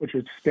what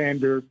your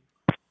standard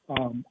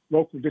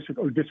local district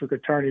or district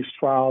attorney's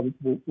trial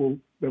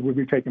that will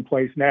be taking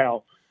place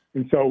now.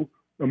 And so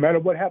no matter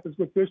what happens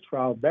with this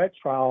trial, that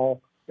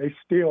trial, they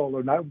still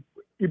are not,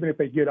 even if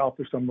they get off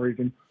for some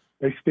reason,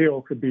 they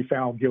still could be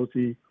found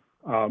guilty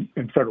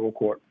in federal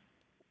court.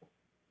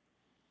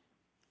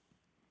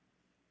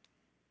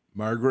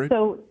 Margaret?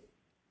 So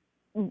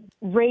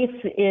race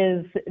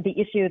is the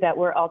issue that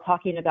we're all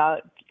talking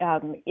about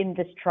in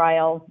this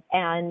trial.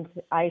 And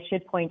I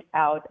should point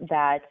out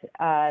that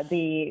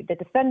the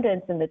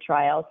defendants in the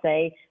trial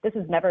say this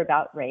is never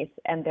about race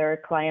and their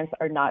clients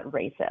are not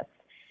racist.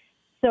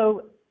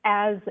 So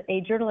as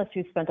a journalist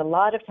who's spent a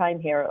lot of time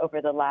here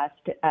over the last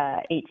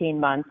 18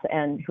 months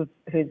and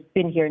who's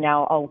been here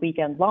now all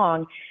weekend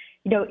long,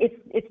 you know,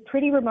 it's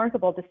pretty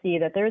remarkable to see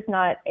that there's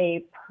not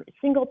a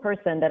single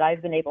person that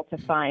I've been able to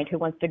find who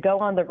wants to go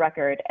on the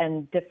record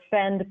and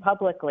defend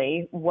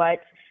publicly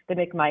what the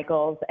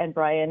McMichaels and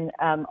Brian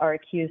are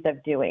accused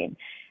of doing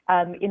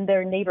in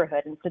their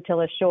neighborhood in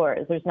Satilla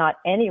Shores. There's not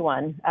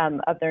anyone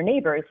of their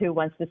neighbors who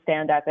wants to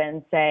stand up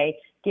and say,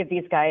 give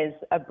these guys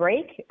a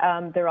break.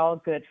 They're all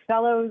good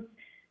fellows.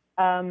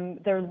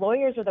 Their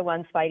lawyers are the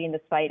ones fighting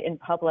this fight in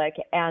public,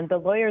 and the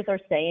lawyers are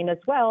saying as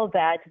well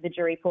that the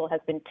jury pool has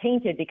been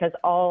tainted because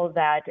all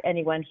that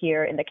anyone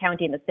here in the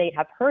county and the state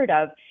have heard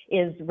of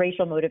is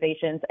racial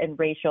motivations and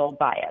racial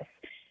bias.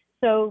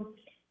 So,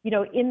 you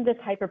know, in this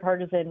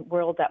hyperpartisan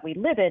world that we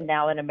live in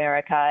now in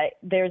America,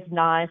 there's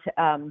not,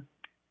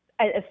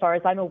 as far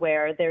as I'm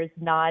aware, there's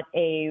not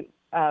a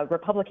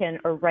Republican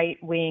or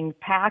right-wing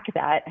PAC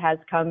that has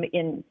come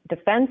in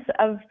defense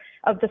of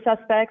the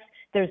suspects.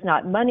 There's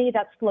not money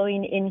that's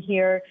flowing in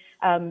here.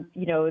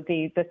 You know,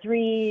 the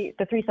three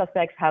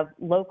suspects have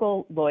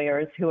local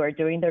lawyers who are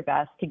doing their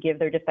best to give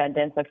their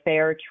defendants a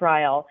fair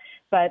trial.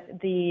 But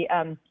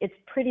it's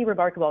pretty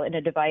remarkable in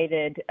a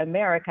divided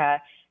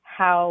America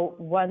how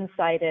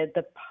one-sided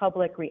the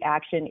public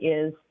reaction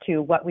is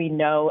to what we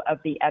know of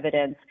the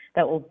evidence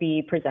that will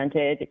be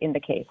presented in the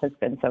case has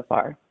been so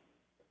far.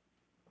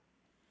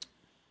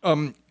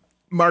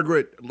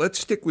 Margaret, let's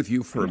stick with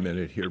you for a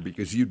minute here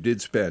because you did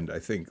spend, I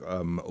think,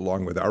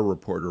 along with our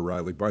reporter,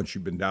 Riley Bunch,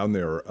 you've been down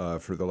there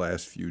for the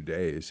last few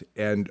days.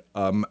 And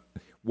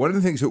one of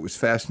the things that was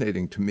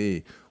fascinating to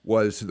me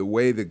was the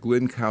way the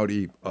Glynn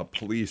County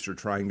police are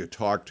trying to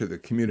talk to the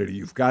community.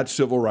 You've got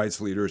civil rights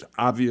leaders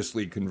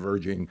obviously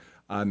converging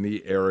on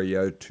the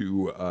area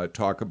to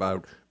talk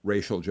about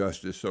racial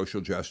justice, social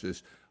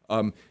justice.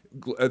 I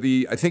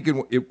think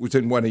it was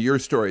in one of your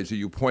stories that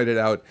you pointed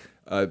out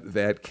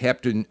that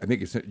Captain, I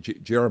think it's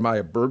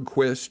Jeremiah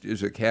Bergquist,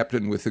 is a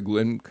captain with the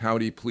Glynn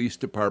County Police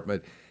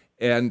Department.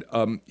 And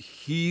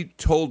he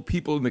told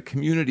people in the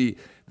community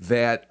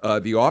that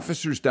the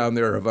officers down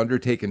there have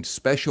undertaken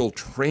special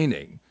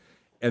training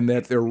and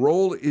that their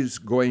role is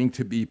going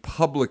to be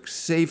public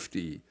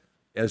safety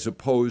as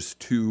opposed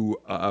to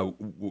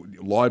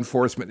law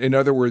enforcement. In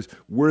other words,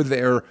 we're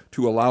there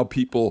to allow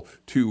people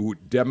to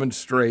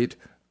demonstrate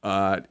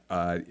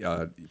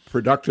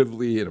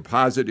productively in a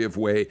positive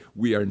way.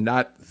 We are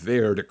not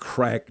there to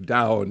crack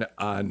down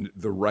on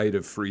the right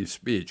of free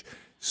speech.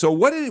 So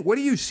what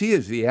do you see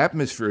as the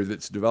atmosphere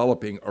that's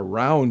developing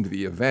around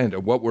the event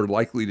and what we're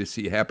likely to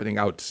see happening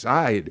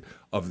outside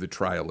of the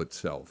trial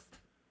itself?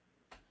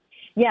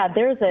 Yeah,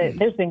 there's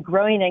been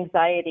growing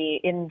anxiety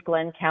in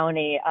Glynn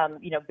County,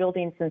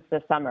 building since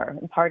the summer.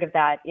 And part of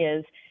that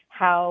is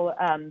how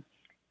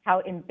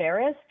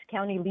embarrassed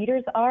county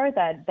leaders are,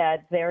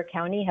 that their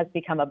county has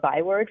become a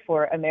byword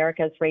for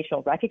America's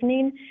racial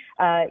reckoning.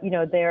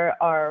 There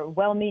are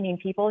well-meaning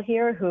people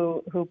here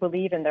who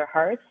believe in their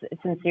hearts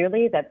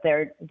sincerely that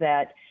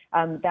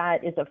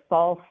that is a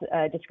false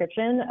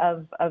description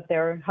of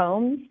their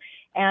homes.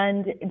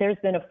 And there's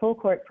been a full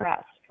court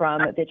press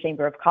from the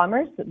Chamber of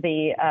Commerce,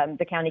 the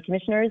county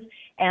commissioners,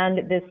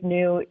 and this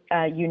new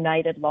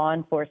united law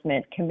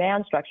enforcement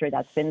command structure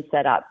that's been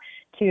set up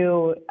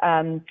to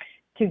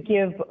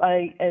give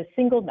a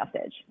single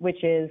message,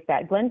 which is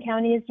that Glynn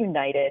County is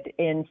united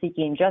in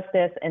seeking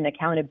justice and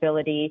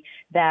accountability,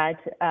 that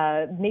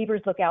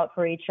neighbors look out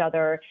for each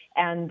other,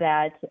 and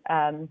that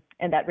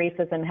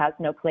racism has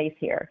no place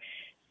here.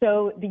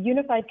 So the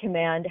Unified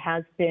Command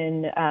has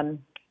been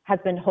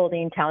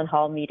holding town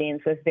hall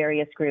meetings with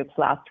various groups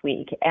last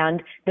week,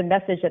 and the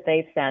message that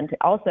they've sent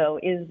also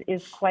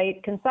is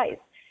quite concise.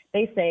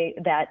 They say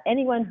that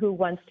anyone who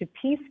wants to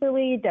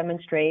peacefully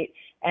demonstrate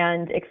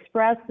and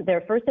express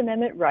their First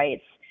Amendment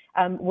rights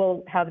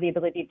will have the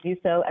ability to do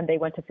so, and they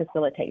want to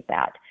facilitate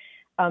that.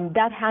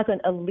 That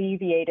hasn't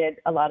alleviated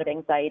a lot of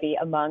anxiety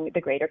among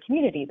the greater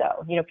community,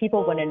 though.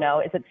 People want to know,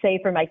 is it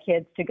safe for my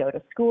kids to go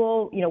to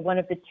school? One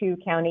of the two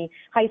county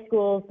high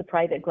schools, the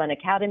private Glenn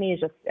Academy,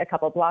 is just a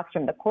couple blocks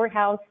from the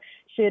courthouse.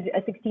 Should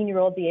a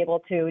 16-year-old be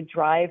able to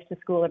drive to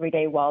school every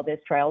day while this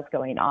trial is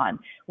going on?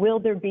 Will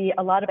there be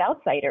a lot of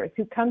outsiders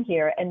who come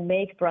here and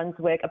make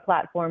Brunswick a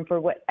platform for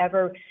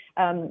whatever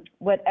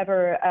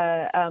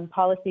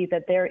policy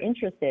that they're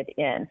interested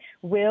in?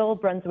 Will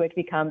Brunswick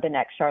become the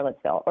next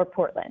Charlottesville or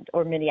Portland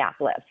or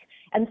Minneapolis?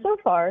 And so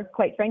far,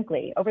 quite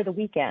frankly, over the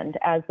weekend,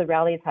 as the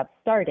rallies have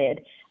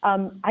started,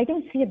 I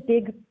don't see a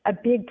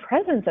big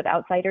presence of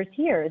outsiders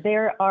here.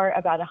 There are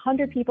about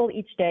 100 people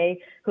each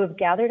day who have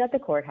gathered at the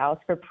courthouse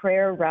for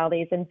prayer,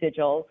 rallies, and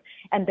vigils,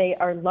 and they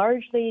are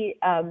largely,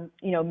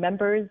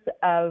 members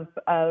of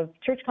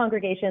church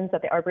congregations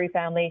that the Arbery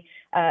family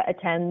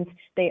attends.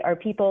 They are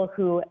people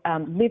who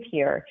live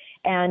here,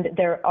 and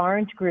there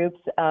aren't groups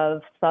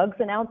of thugs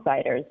and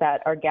outsiders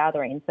that are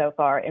gathering so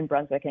far in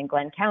Brunswick and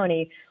Glynn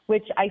County,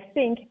 which I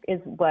think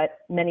is what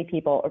many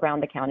people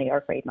around the county are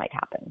afraid might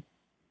happen.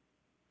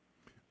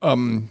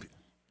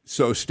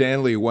 So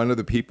Stanley, one of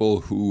the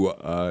people who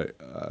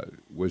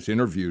was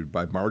interviewed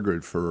by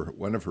Margaret for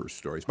one of her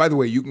stories. By the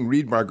way, you can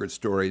read Margaret's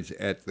stories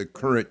at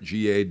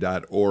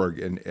thecurrentga.org,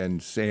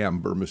 and Sam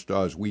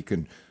Burmistaw's. We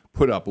can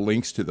put up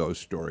links to those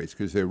stories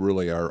because they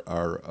really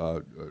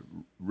are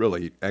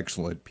really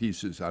excellent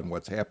pieces on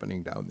what's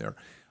happening down there.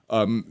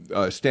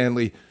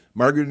 Stanley,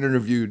 Margaret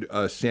interviewed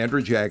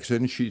Sandra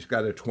Jackson. She's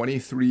got a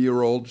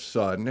 23-year-old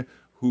son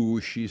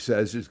who she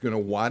says is going to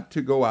want to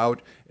go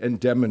out and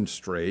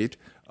demonstrate.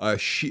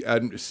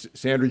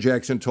 Sandra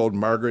Jackson told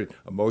Margaret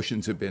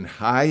emotions have been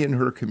high in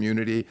her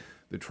community.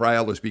 The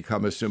trial has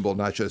become a symbol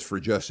not just for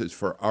justice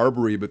for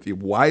Arbery, but the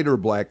wider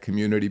black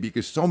community,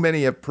 because so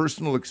many have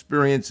personal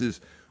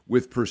experiences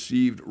with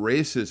perceived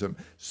racism.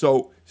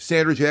 So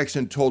Sandra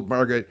Jackson told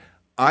Margaret,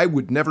 I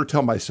would never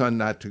tell my son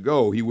not to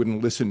go. He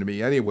wouldn't listen to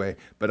me anyway.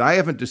 But I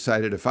haven't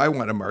decided if I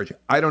want to march.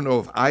 I don't know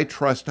if I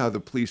trust how the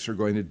police are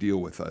going to deal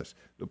with us.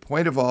 The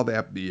point of all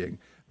that being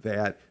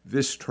that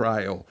this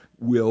trial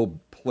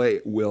will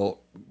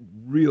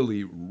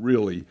really,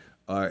 really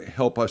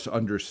help us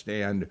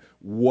understand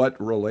what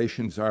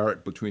relations are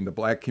between the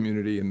black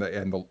community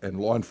and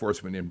law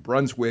enforcement in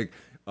Brunswick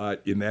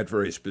in that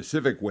very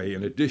specific way,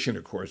 in addition,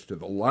 of course, to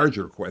the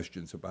larger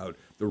questions about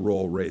the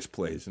role race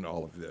plays in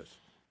all of this.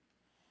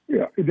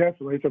 Yeah,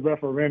 definitely. It's a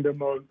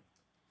referendum on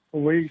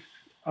police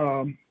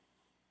and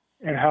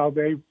how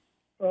they,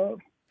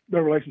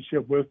 their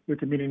relationship with the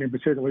community, and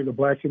particularly the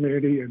black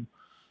community. And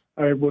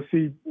we'll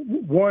see,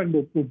 one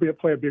will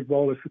play a big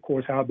role is, of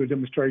course, how the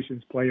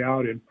demonstrations play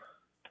out. And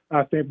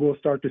I think we'll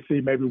start to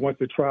see maybe once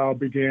the trial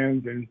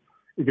begins and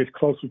it gets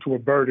closer to a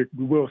verdict,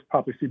 we will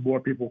probably see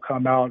more people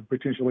come out,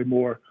 potentially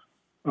more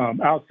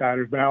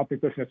outsiders. But I don't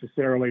think that's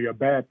necessarily a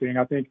bad thing.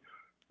 I think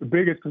the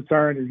biggest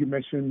concern is you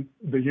mentioned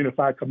the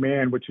Unified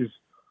Command, which is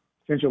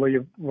essentially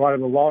a lot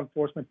of the law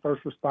enforcement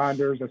first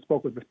responders. I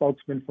spoke with the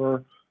spokesman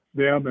for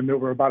them, and there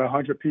were about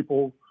 100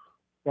 people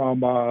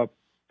from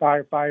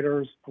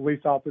firefighters,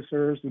 police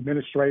officers,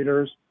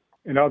 administrators,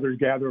 and others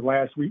gathered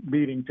last week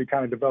meeting to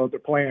kind of develop their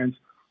plans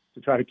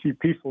to try to keep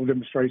peaceful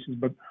demonstrations.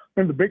 But I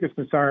think the biggest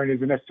concern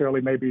isn't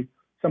necessarily maybe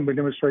some of the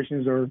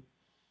demonstrations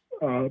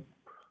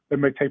that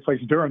may take place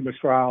during this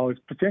trial. Is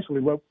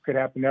potentially what could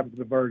happen after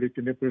the verdict,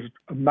 and if there's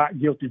a not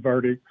guilty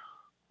verdict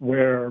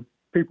where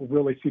people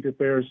really see that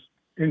there's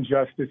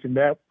injustice, and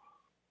that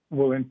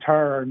will in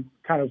turn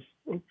kind of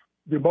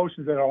the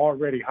emotions that are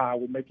already high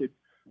will make it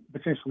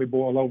potentially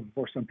boil over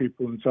for some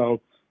people. And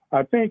so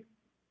I think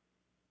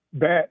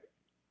that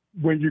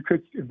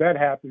if that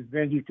happens,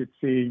 then you could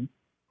see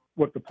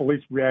what the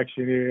police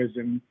reaction is,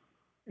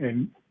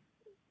 and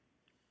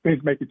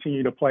things may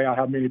continue to play out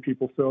how many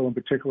people feel, and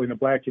particularly in the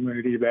black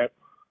community, that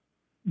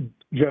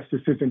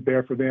justice isn't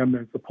there for them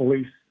and the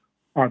police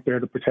aren't there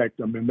to protect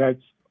them. And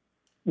that's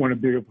one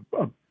of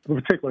a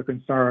particular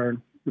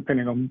concern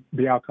depending on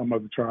the outcome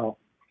of the trial.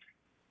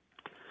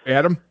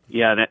 Adam?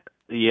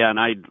 And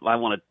I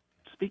want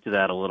to speak to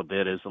that a little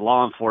bit. Is the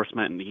law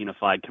enforcement and the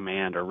Unified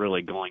Command are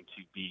really going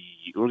to be?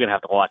 We're going to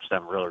have to watch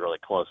them really, really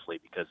closely,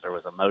 because there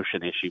was a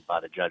motion issued by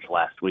the judge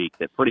last week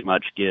that pretty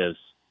much gives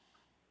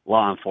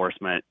law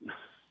enforcement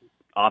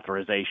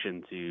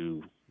authorization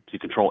to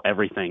control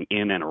everything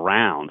in and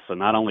around. So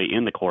not only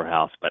in the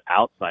courthouse, but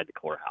outside the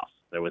courthouse.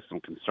 There was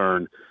some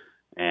concern,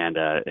 and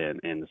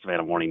the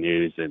Savannah Morning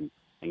News and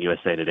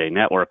USA Today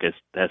Network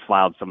has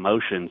filed some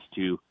motions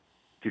to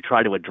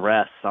try to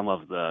address some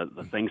of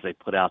the things they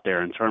put out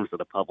there in terms of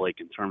the public,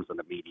 in terms of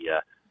the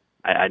media.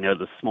 I know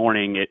this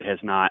morning it has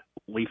not.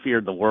 We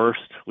feared the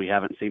worst. We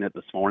haven't seen it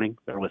this morning.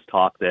 There was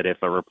talk that if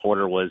a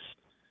reporter was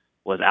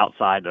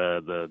outside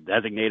the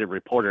designated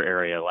reporter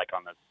area, like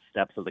on the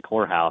steps of the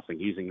courthouse,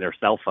 and using their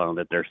cell phone,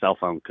 that their cell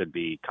phone could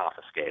be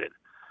confiscated.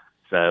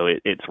 So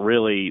it's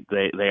really,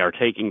 they are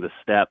taking the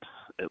steps,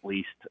 at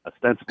least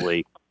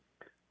ostensibly,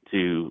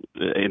 to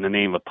in the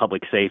name of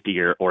public safety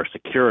or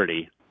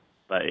security,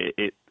 but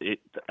it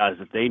as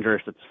a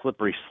dangerous, it's a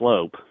slippery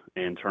slope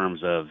in terms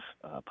of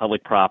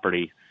public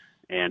property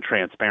and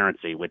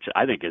transparency, which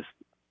I think is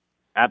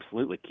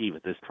absolutely key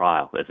with this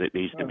trial, as it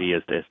needs to be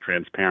as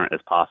transparent as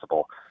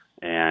possible.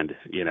 And,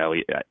 we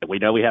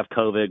know we have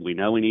COVID. We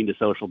know we need to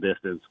social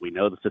distance. We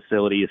know the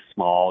facility is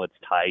small. It's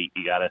tight.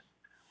 You gotta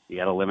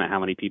limit how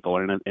many people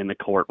are in the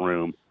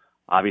courtroom.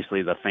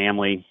 Obviously, the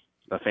family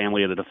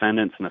of the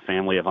defendants and the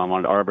family of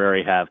Ahmaud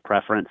Arbery have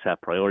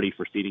priority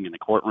for seating in the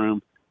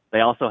courtroom. They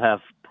also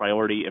have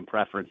priority and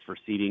preference for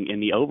seating in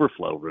the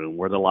overflow room,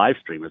 where the live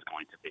stream is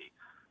going to be.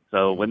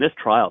 So when this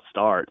trial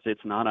starts,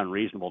 it's not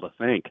unreasonable to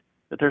think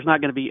that there's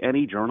not going to be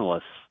any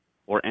journalists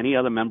or any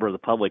other member of the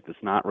public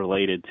that's not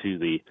related to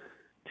the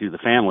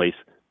families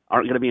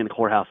aren't going to be in the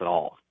courthouse at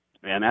all.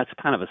 And that's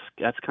kind of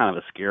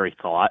a scary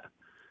thought.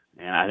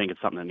 And I think it's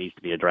something that needs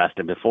to be addressed.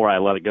 And before I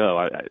let it go,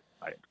 I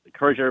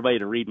encourage everybody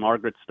to read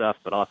Margaret's stuff,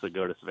 but also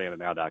go to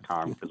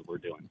savannahnow.com, because we're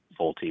doing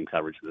full team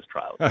coverage of this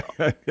trial as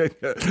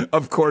well.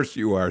 Of course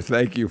you are.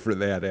 Thank you for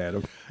that,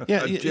 Adam.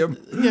 Jim?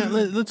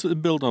 Let's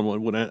build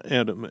on what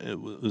Adam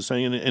was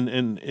saying.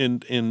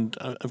 And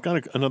I've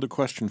got another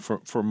question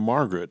for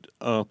Margaret.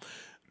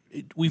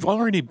 We've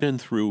already been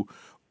through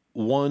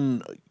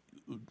one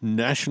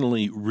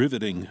nationally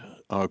riveting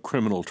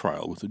criminal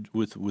trial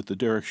with the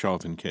Derek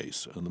Chauvin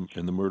case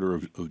and the murder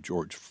of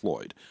George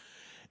Floyd,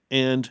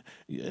 and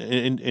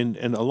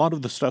a lot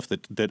of the stuff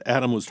that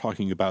Adam was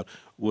talking about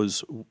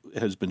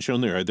has been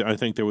shown there. I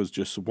think there was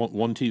just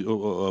one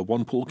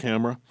pool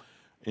camera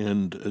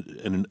and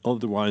an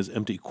otherwise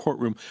empty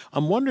courtroom.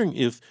 I'm wondering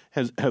if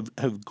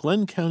have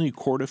Glynn County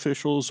court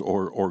officials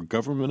or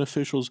government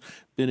officials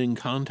been in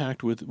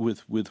contact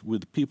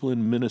with people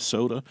in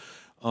Minnesota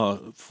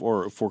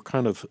for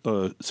kind of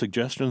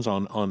suggestions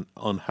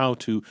on how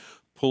to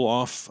pull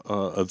off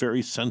a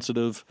very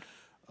sensitive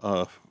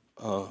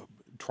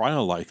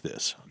trial like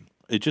this.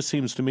 It just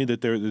seems to me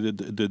that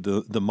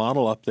the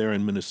model up there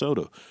in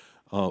Minnesota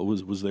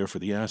was there for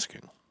the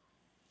asking.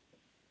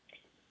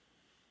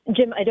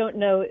 Jim, I don't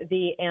know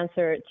the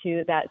answer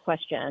to that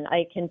question.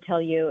 I can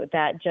tell you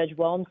that Judge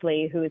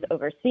Walmsley, who is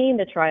overseeing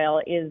the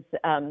trial, is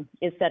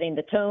setting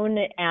the tone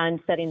and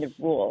setting the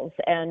rules.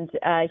 And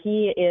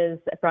he is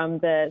from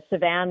the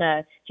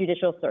Savannah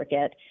Judicial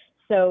Circuit.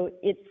 So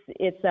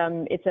it's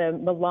a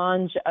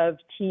melange of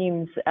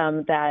teams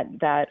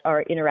that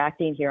are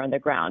interacting here on the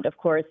ground. Of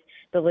course,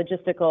 the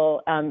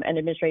logistical and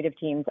administrative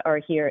teams are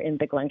here in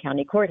the Glynn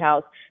County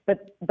Courthouse,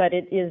 but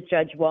it is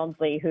Judge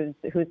Walmsley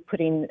who's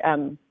putting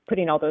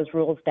all those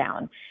rules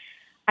down.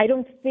 I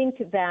don't think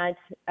that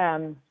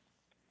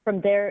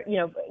from there,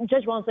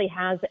 Judge Walmsley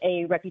has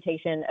a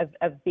reputation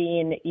of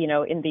being,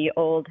 in the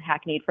old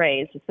hackneyed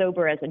phrase,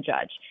 sober as a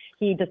judge.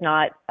 He does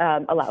not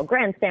allow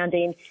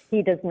grandstanding.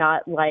 He does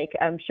not like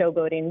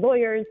showboating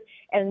lawyers.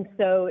 And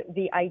so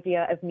the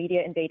idea of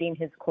media invading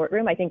his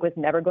courtroom, I think, was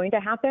never going to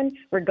happen,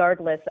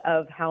 regardless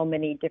of how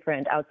many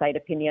different outside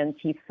opinions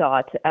he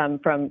sought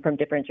from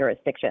different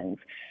jurisdictions.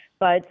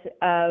 But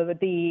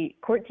the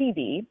court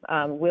TV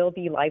will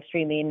be live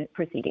streaming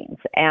proceedings.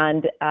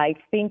 And I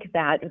think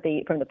that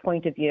from the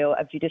point of view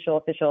of judicial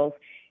officials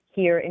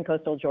here in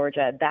coastal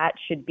Georgia, that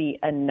should be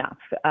enough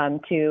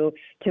to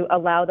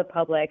allow the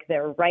public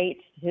their right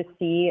to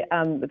see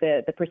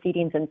the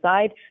proceedings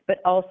inside,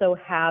 but also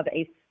have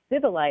a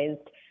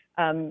civilized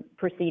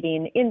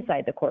proceeding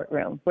inside the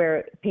courtroom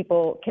where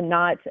people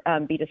cannot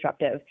be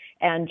disruptive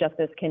and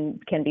justice can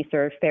be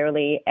served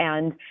fairly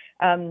and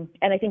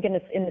I think in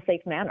a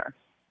safe manner.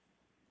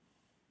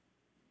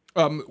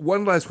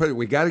 One last question.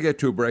 We got to get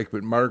to a break,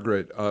 but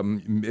Margaret,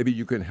 maybe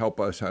you can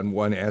help us on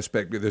one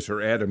aspect of this,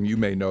 or Adam, you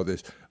may know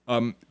this.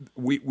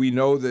 We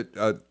know that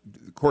the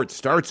court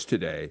starts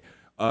today.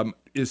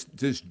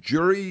 Does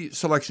jury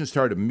selection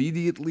start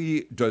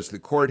immediately? Does the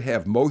court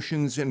have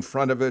motions in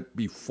front of it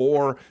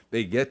before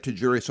they get to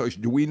jury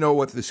selection? Do we know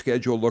what the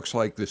schedule looks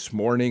like this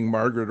morning,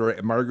 Margaret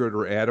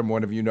or Adam?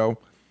 One of you know?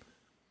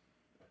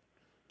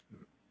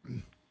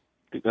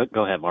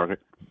 Go ahead,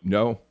 Margaret.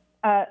 No.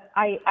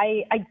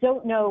 I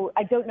don't know.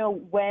 I don't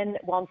know when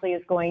Walmsley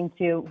is going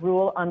to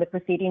rule on the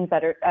proceedings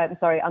that are.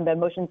 On the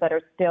motions that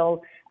are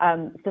still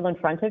in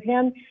front of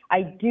him.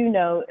 I do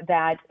know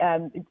that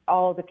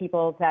all the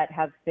people that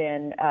have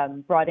been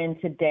brought in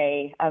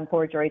today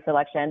for jury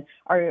selection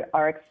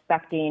are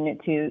expecting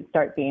to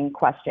start being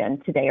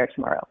questioned today or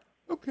tomorrow.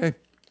 Okay.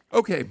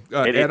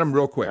 Adam,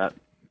 real quick.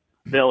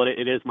 Bill,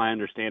 it is my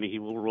understanding he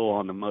will rule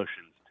on the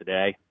motions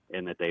today,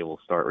 and that they will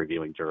start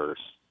reviewing jurors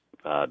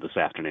this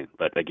afternoon.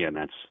 But again,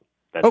 that's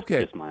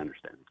okay. Just my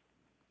understanding.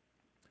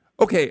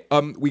 Okay,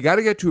 we got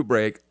to get to a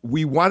break.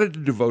 We wanted to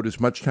devote as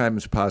much time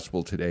as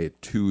possible today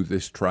to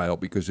this trial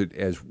because it,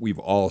 as we've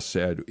all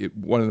said,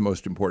 one of the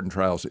most important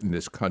trials in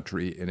this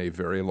country in a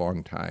very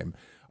long time.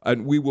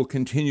 And we will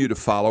continue to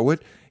follow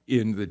it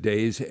in the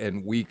days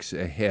and weeks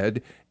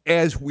ahead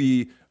as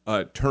we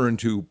turn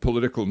to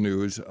political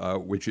news,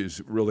 which is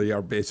really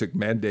our basic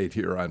mandate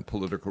here on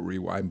Political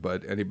Rewind.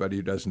 But anybody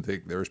who doesn't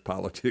think there's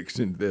politics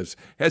in this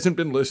hasn't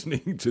been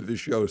listening to the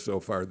show so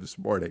far this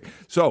morning.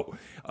 So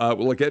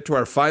we'll get to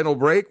our final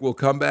break. We'll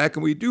come back,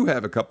 and we do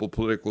have a couple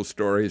political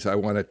stories I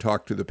want to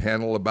talk to the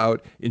panel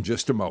about in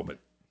just a moment.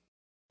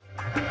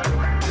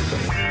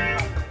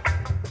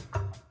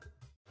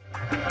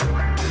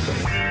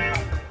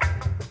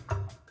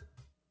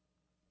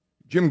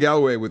 Jim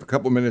Galloway, with a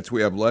couple minutes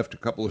we have left, a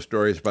couple of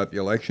stories about the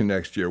election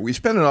next year. We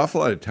spent an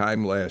awful lot of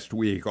time last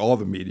week, all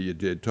the media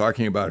did,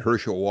 talking about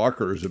Herschel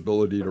Walker's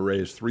ability to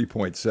raise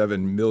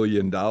 $3.7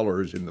 million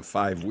in the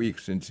 5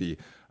 weeks since he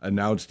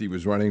announced he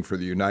was running for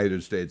the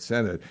United States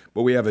Senate.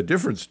 But we have a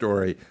different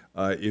story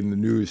in the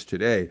news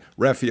today.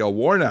 Raphael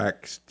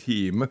Warnock's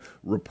team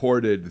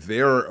reported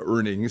their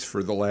earnings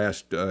for the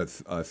last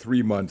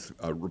 3-month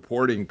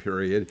reporting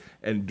period.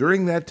 And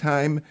during that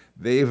time,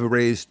 they've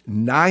raised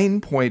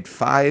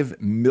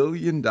 $9.5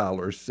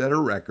 million, set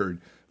a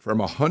record from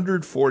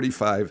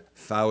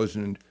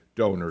 145,000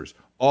 donors,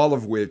 all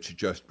of which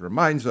just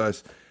reminds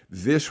us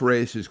this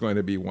race is going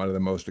to be one of the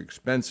most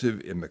expensive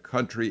in the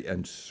country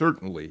and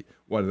certainly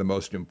one of the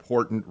most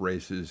important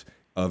races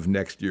of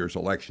next year's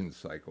election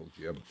cycle,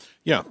 Jim.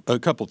 Yeah, a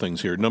couple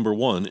things here. Number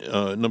one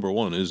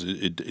is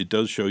it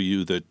does show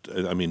you that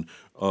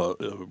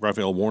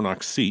Raphael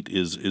Warnock's seat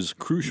is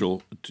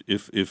crucial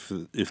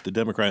if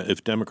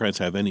Democrats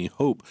have any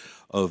hope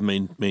of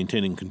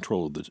maintaining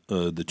control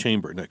of the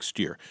chamber next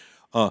year.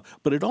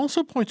 But it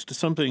also points to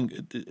something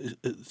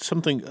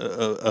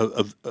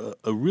a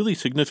really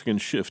significant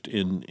shift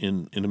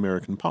in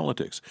American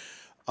politics.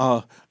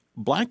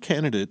 Black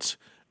candidates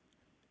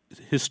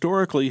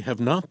historically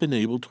have not been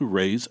able to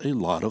raise a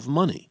lot of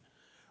money.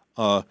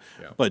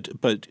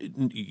 But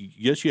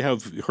yes, you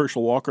have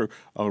Herschel Walker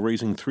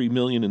raising $3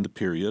 million in the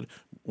period,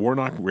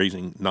 Warnock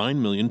raising $9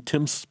 million.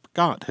 Tim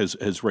Scott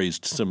has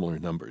raised similar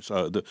numbers.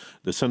 The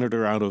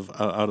senator out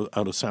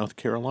of South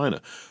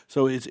Carolina.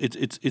 So it's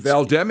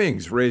Val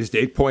Demings raised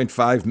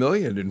 $8.5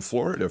 million in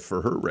Florida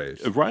for her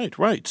race.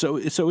 Right. So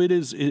it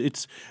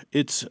is.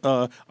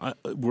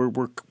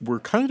 We're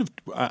kind of.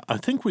 I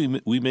think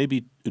we may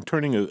be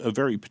turning a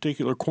very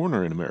particular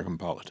corner in American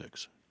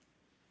politics.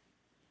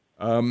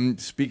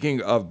 Speaking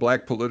of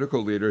black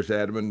political leaders,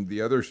 Adam, and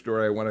the other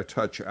story I want to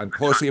touch on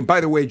closely, and by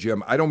the way,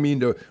 Jim, I don't mean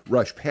to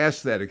rush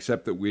past that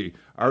except that we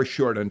are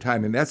short on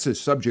time, and that's a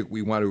subject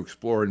we want to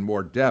explore in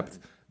more depth,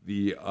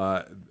 the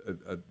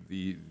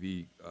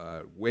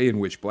way in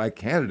which black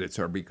candidates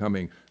are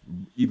becoming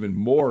even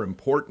more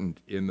important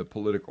in the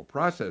political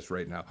process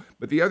right now.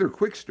 But the other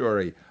quick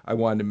story I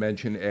wanted to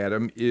mention,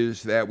 Adam,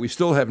 is that we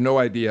still have no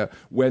idea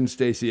when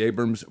Stacey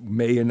Abrams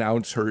may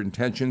announce her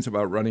intentions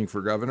about running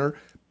for governor,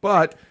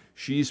 but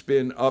she's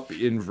been up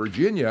in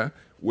Virginia,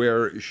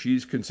 where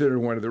she's considered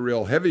one of the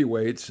real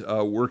heavyweights,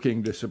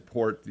 working to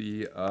support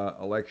the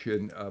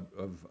election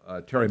of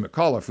Terry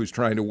McAuliffe, who's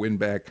trying to win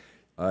back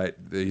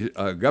the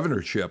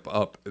governorship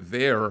up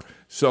there.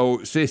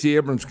 So Stacey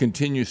Abrams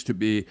continues to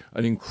be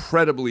an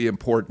incredibly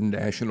important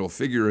national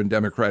figure in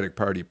Democratic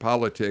Party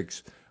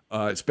politics,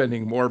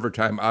 spending more of her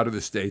time out of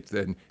the state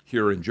than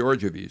here in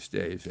Georgia these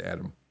days,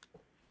 Adam.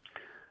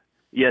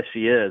 Yes,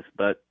 she is,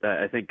 but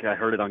I think I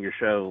heard it on your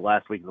show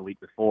last week and the week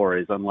before,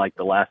 is unlike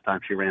the last time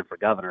she ran for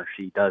governor,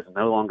 she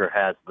no longer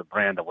has the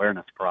brand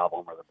awareness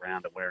problem or the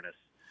brand awareness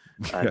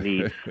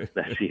needs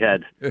that she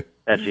had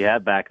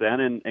back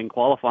then. And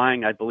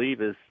qualifying, I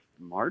believe, is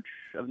March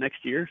of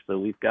next year. So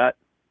we've got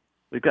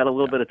a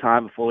little bit of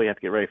time before we have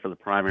to get ready for the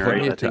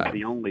primaries. I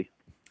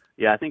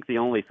think the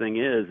only thing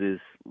is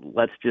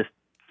let's just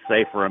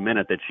say for a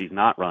minute that she's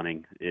not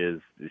running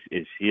is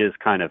she is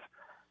kind of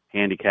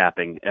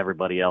handicapping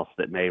everybody else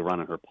that may run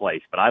in her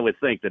place. But I would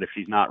think that if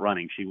she's not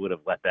running, she would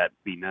have let that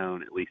be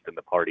known, at least in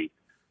the party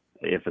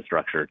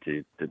infrastructure,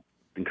 to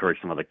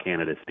encourage some other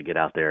candidates to get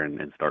out there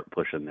and start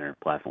pushing their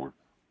platform.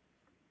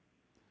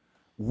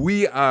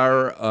 We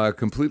are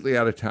completely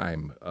out of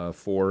time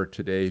for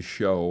today's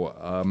show,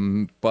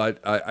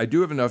 but I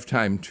do have enough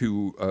time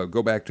to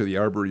go back to the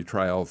Arbery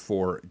trial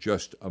for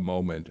just a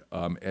moment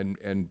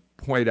and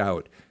point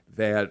out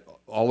that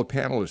all the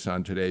panelists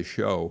on today's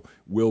show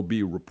will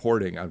be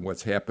reporting on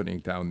what's happening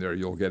down there.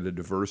 You'll get a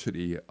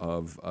diversity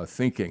of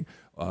thinking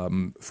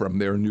from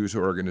their news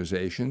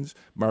organizations.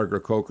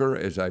 Margaret Coker,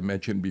 as I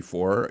mentioned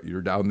before,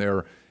 you're down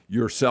there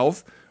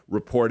yourself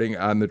reporting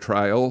on the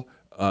trial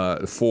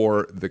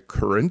for The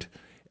Current.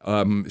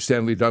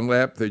 Stanley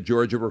Dunlap, the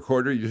Georgia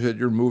Recorder, you said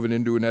you're moving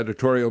into an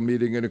editorial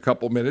meeting in a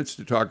couple minutes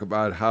to talk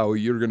about how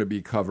you're going to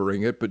be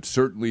covering it, but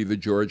certainly the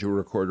Georgia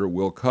Recorder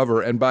will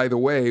cover. And by the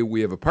way,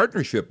 we have a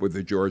partnership with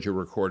the Georgia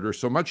Recorder,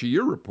 so much of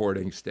your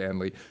reporting,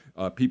 Stanley,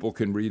 people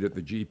can read at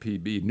the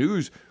GPB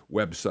News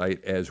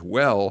website as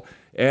well.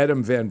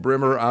 Adam Van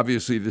Brimmer,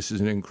 obviously this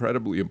is an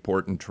incredibly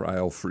important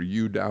trial for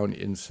you down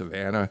in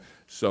Savannah,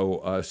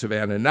 so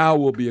Savannah now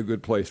will be a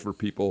good place for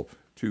people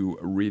to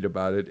read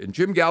about it. And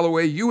Jim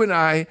Galloway, you and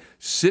I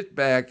sit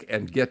back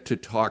and get to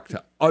talk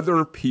to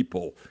other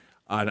people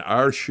on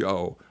our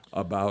show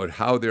about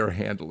how they're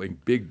handling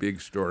big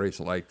stories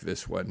like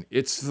this one.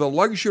 It's the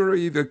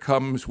luxury that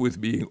comes with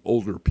being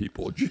older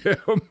people, Jim.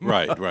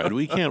 Right.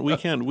 We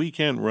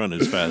can't run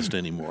as fast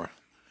anymore.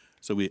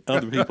 So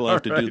other people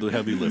have to do the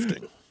heavy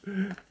lifting.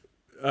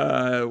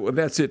 Well,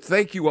 that's it.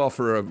 Thank you all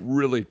for a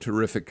really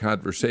terrific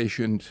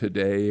conversation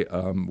today.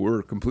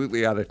 We're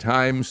completely out of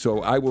time,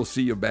 so I will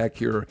see you back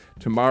here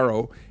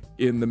tomorrow.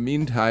 In the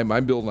meantime,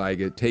 I'm Bill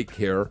Nigut. Take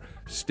care.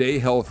 Stay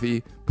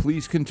healthy.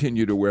 Please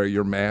continue to wear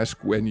your mask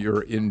when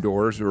you're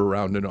indoors or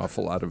around an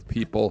awful lot of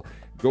people.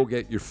 Go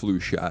get your flu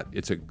shot.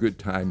 It's a good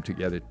time to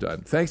get it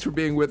done. Thanks for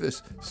being with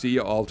us. See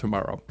you all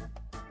tomorrow.